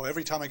 oh, well,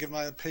 every time I give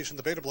my patient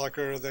the beta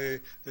blocker, they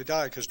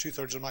die because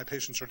 2/3 of my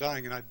patients are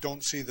dying, and I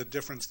don't see the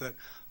difference that,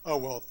 oh,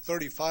 well,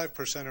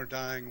 35% are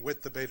dying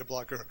with the beta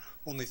blocker,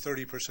 only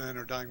 30%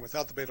 are dying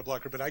without the beta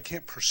blocker, but I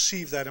can't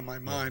perceive that in my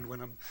mind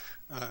when I'm,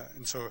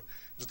 and so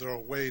is there a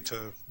way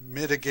to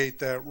mitigate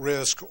that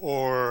risk,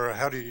 or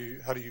how do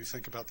you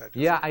think about that?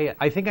 Yeah,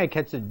 I think I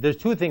catch it. There's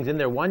two things in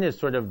there. One is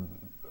sort of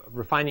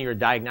refining your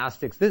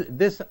diagnostics.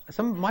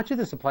 Much of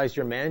this applies to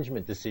your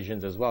management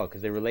decisions as well,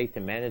 because they relate to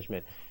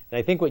management. And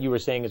I think what you were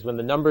saying is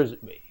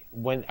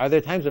are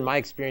there times when my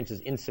experience is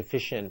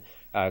insufficient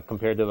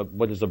compared to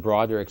what is a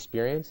broader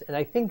experience? And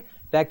I think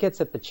that gets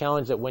at the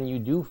challenge that when you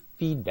do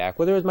feedback,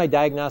 whether it's my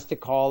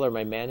diagnostic call or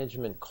my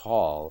management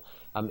call,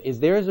 is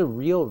there is a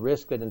real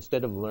risk that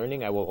instead of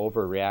learning, I will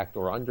overreact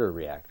or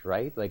underreact,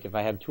 right? Like if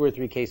I have 2 or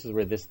 3 cases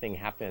where this thing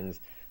happens,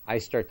 I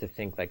start to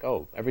think like,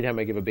 oh, every time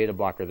I give a beta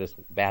blocker, this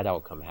bad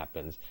outcome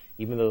happens,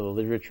 even though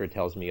the literature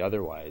tells me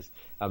otherwise.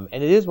 And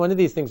it is one of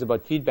these things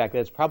about feedback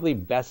that's probably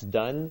best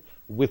done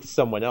with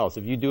someone else.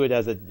 If you do it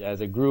as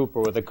a group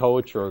or with a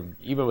coach or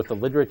even with the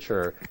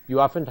literature,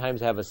 you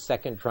oftentimes have a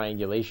second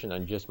triangulation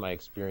on just my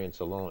experience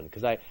alone.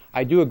 Because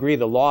I do agree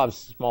the law of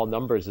small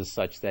numbers is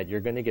such that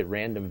you're going to get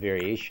random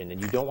variation,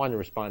 and you don't want to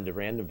respond to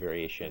random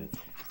variation.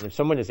 And if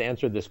someone has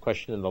answered this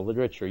question in the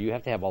literature, you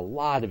have to have a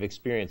lot of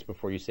experience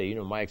before you say,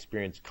 my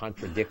experience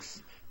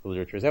contradicts the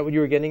literature. Is that what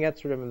you were getting at,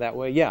 sort of in that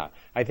way? Yeah.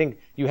 I think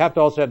you have to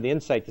also have the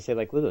insight to say,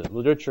 like,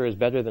 literature is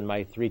better than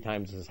my 3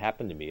 times this has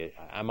happened to me.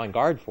 I'm on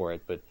guard for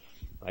it, but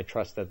I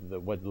trust that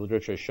what the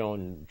literature has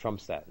shown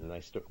trumps that, and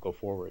I go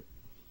forward.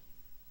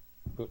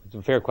 It's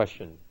a fair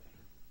question.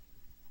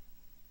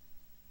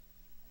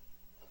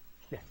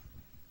 Yes.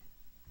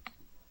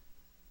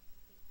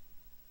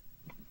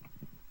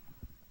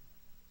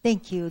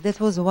 Thank you. That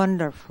was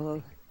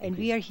wonderful. And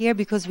we are here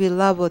because we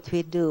love what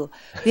we do.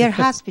 We are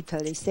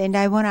hospitalists, and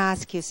I want to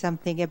ask you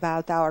something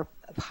about our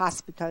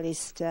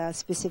hospitalist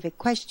specific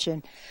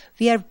question.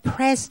 We are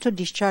pressed to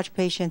discharge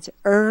patients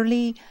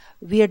early.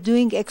 We are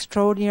doing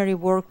extraordinary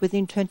work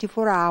within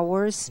 24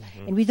 hours,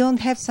 and we don't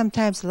have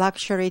sometimes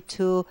luxury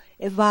to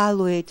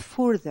evaluate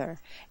further.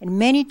 And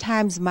many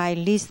times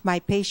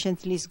my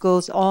patient list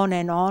goes on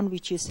and on,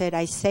 which you said,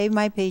 I save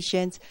my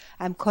patients,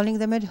 I'm calling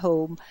them at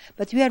home,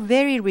 but we are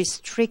very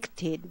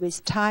restricted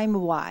with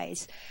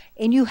time-wise.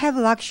 And you have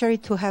luxury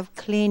to have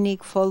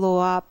clinic,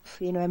 follow-up,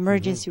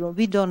 emergency room.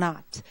 We do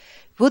not.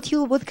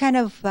 What kind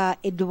of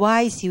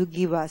advice you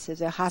give us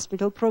as a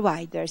hospital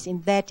providers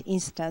in that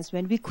instance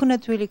when we could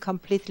not really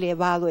completely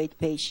evaluate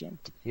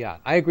patient? Yeah,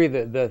 I agree.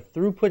 The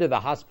throughput of the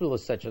hospital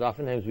is such that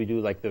oftentimes we do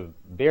like the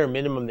bare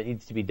minimum that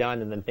needs to be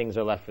done, and then things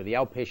are left for the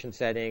outpatient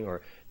setting, or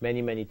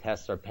many, many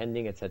tests are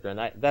pending, et cetera.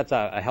 And that's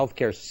a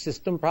healthcare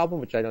system problem,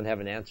 which I don't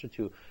have an answer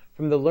to.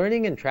 From the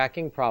learning and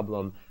tracking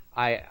problem,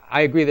 I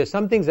agree. There's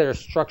some things that are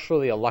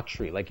structurally a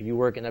luxury. Like if you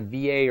work in a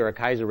VA or a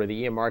Kaiser where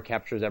the EMR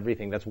captures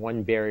everything, that's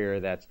one barrier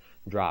that's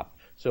dropped.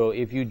 So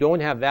if you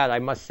don't have that, I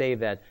must say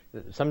that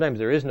sometimes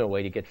there is no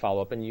way to get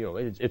follow-up, and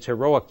it's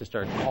heroic to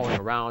start calling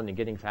around and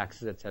getting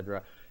faxes, et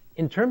cetera.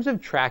 In terms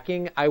of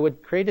tracking, I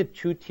would create a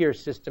 2-tier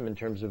system in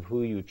terms of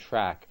who you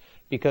track.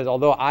 Because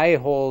although I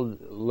hold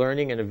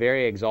learning in a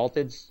very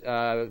exalted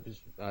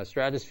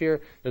stratosphere,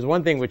 there's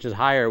one thing which is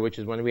higher, which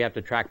is when we have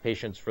to track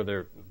patients for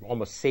their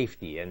almost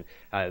safety and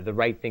the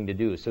right thing to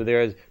do. So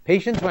there's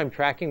patients who I'm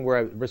tracking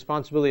where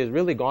responsibility has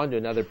really gone to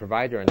another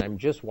provider, and I'm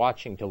just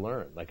watching to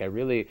learn. Like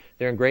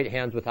they're in great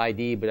hands with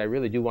ID, but I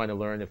really do want to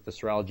learn if the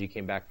serology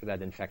came back for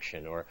that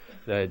infection, or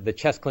the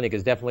chest clinic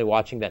is definitely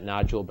watching that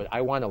nodule, but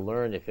I want to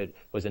learn if it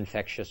was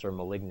infectious or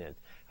malignant.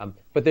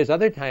 But there's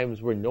other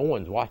times where no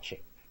one's watching.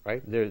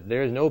 Right?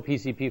 There is no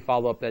PCP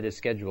follow-up that is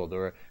scheduled,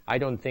 or I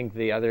don't think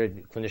the other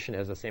clinician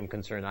has the same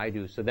concern I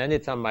do. So then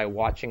it's on my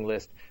watching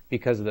list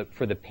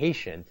for the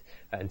patient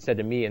instead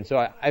of me. And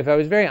so if I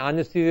was very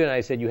honest with you and I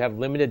said you have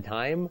limited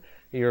time,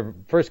 your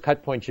first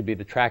cut point should be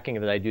the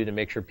tracking that I do to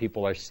make sure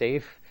people are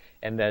safe,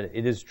 and that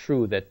it is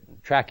true that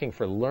tracking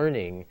for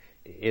learning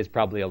is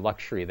probably a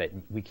luxury that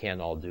we can't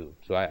all do.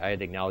 So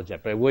I'd acknowledge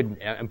that, but I would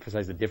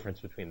emphasize the difference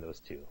between those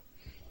two.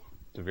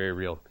 It's a very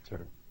real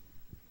concern.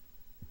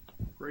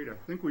 Great. I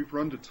think we've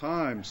run to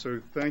time,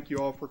 so thank you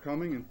all for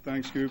coming, and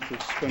thanks, Goop, for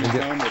spending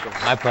time with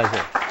us. My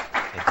pleasure.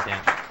 Thanks,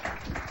 Dan.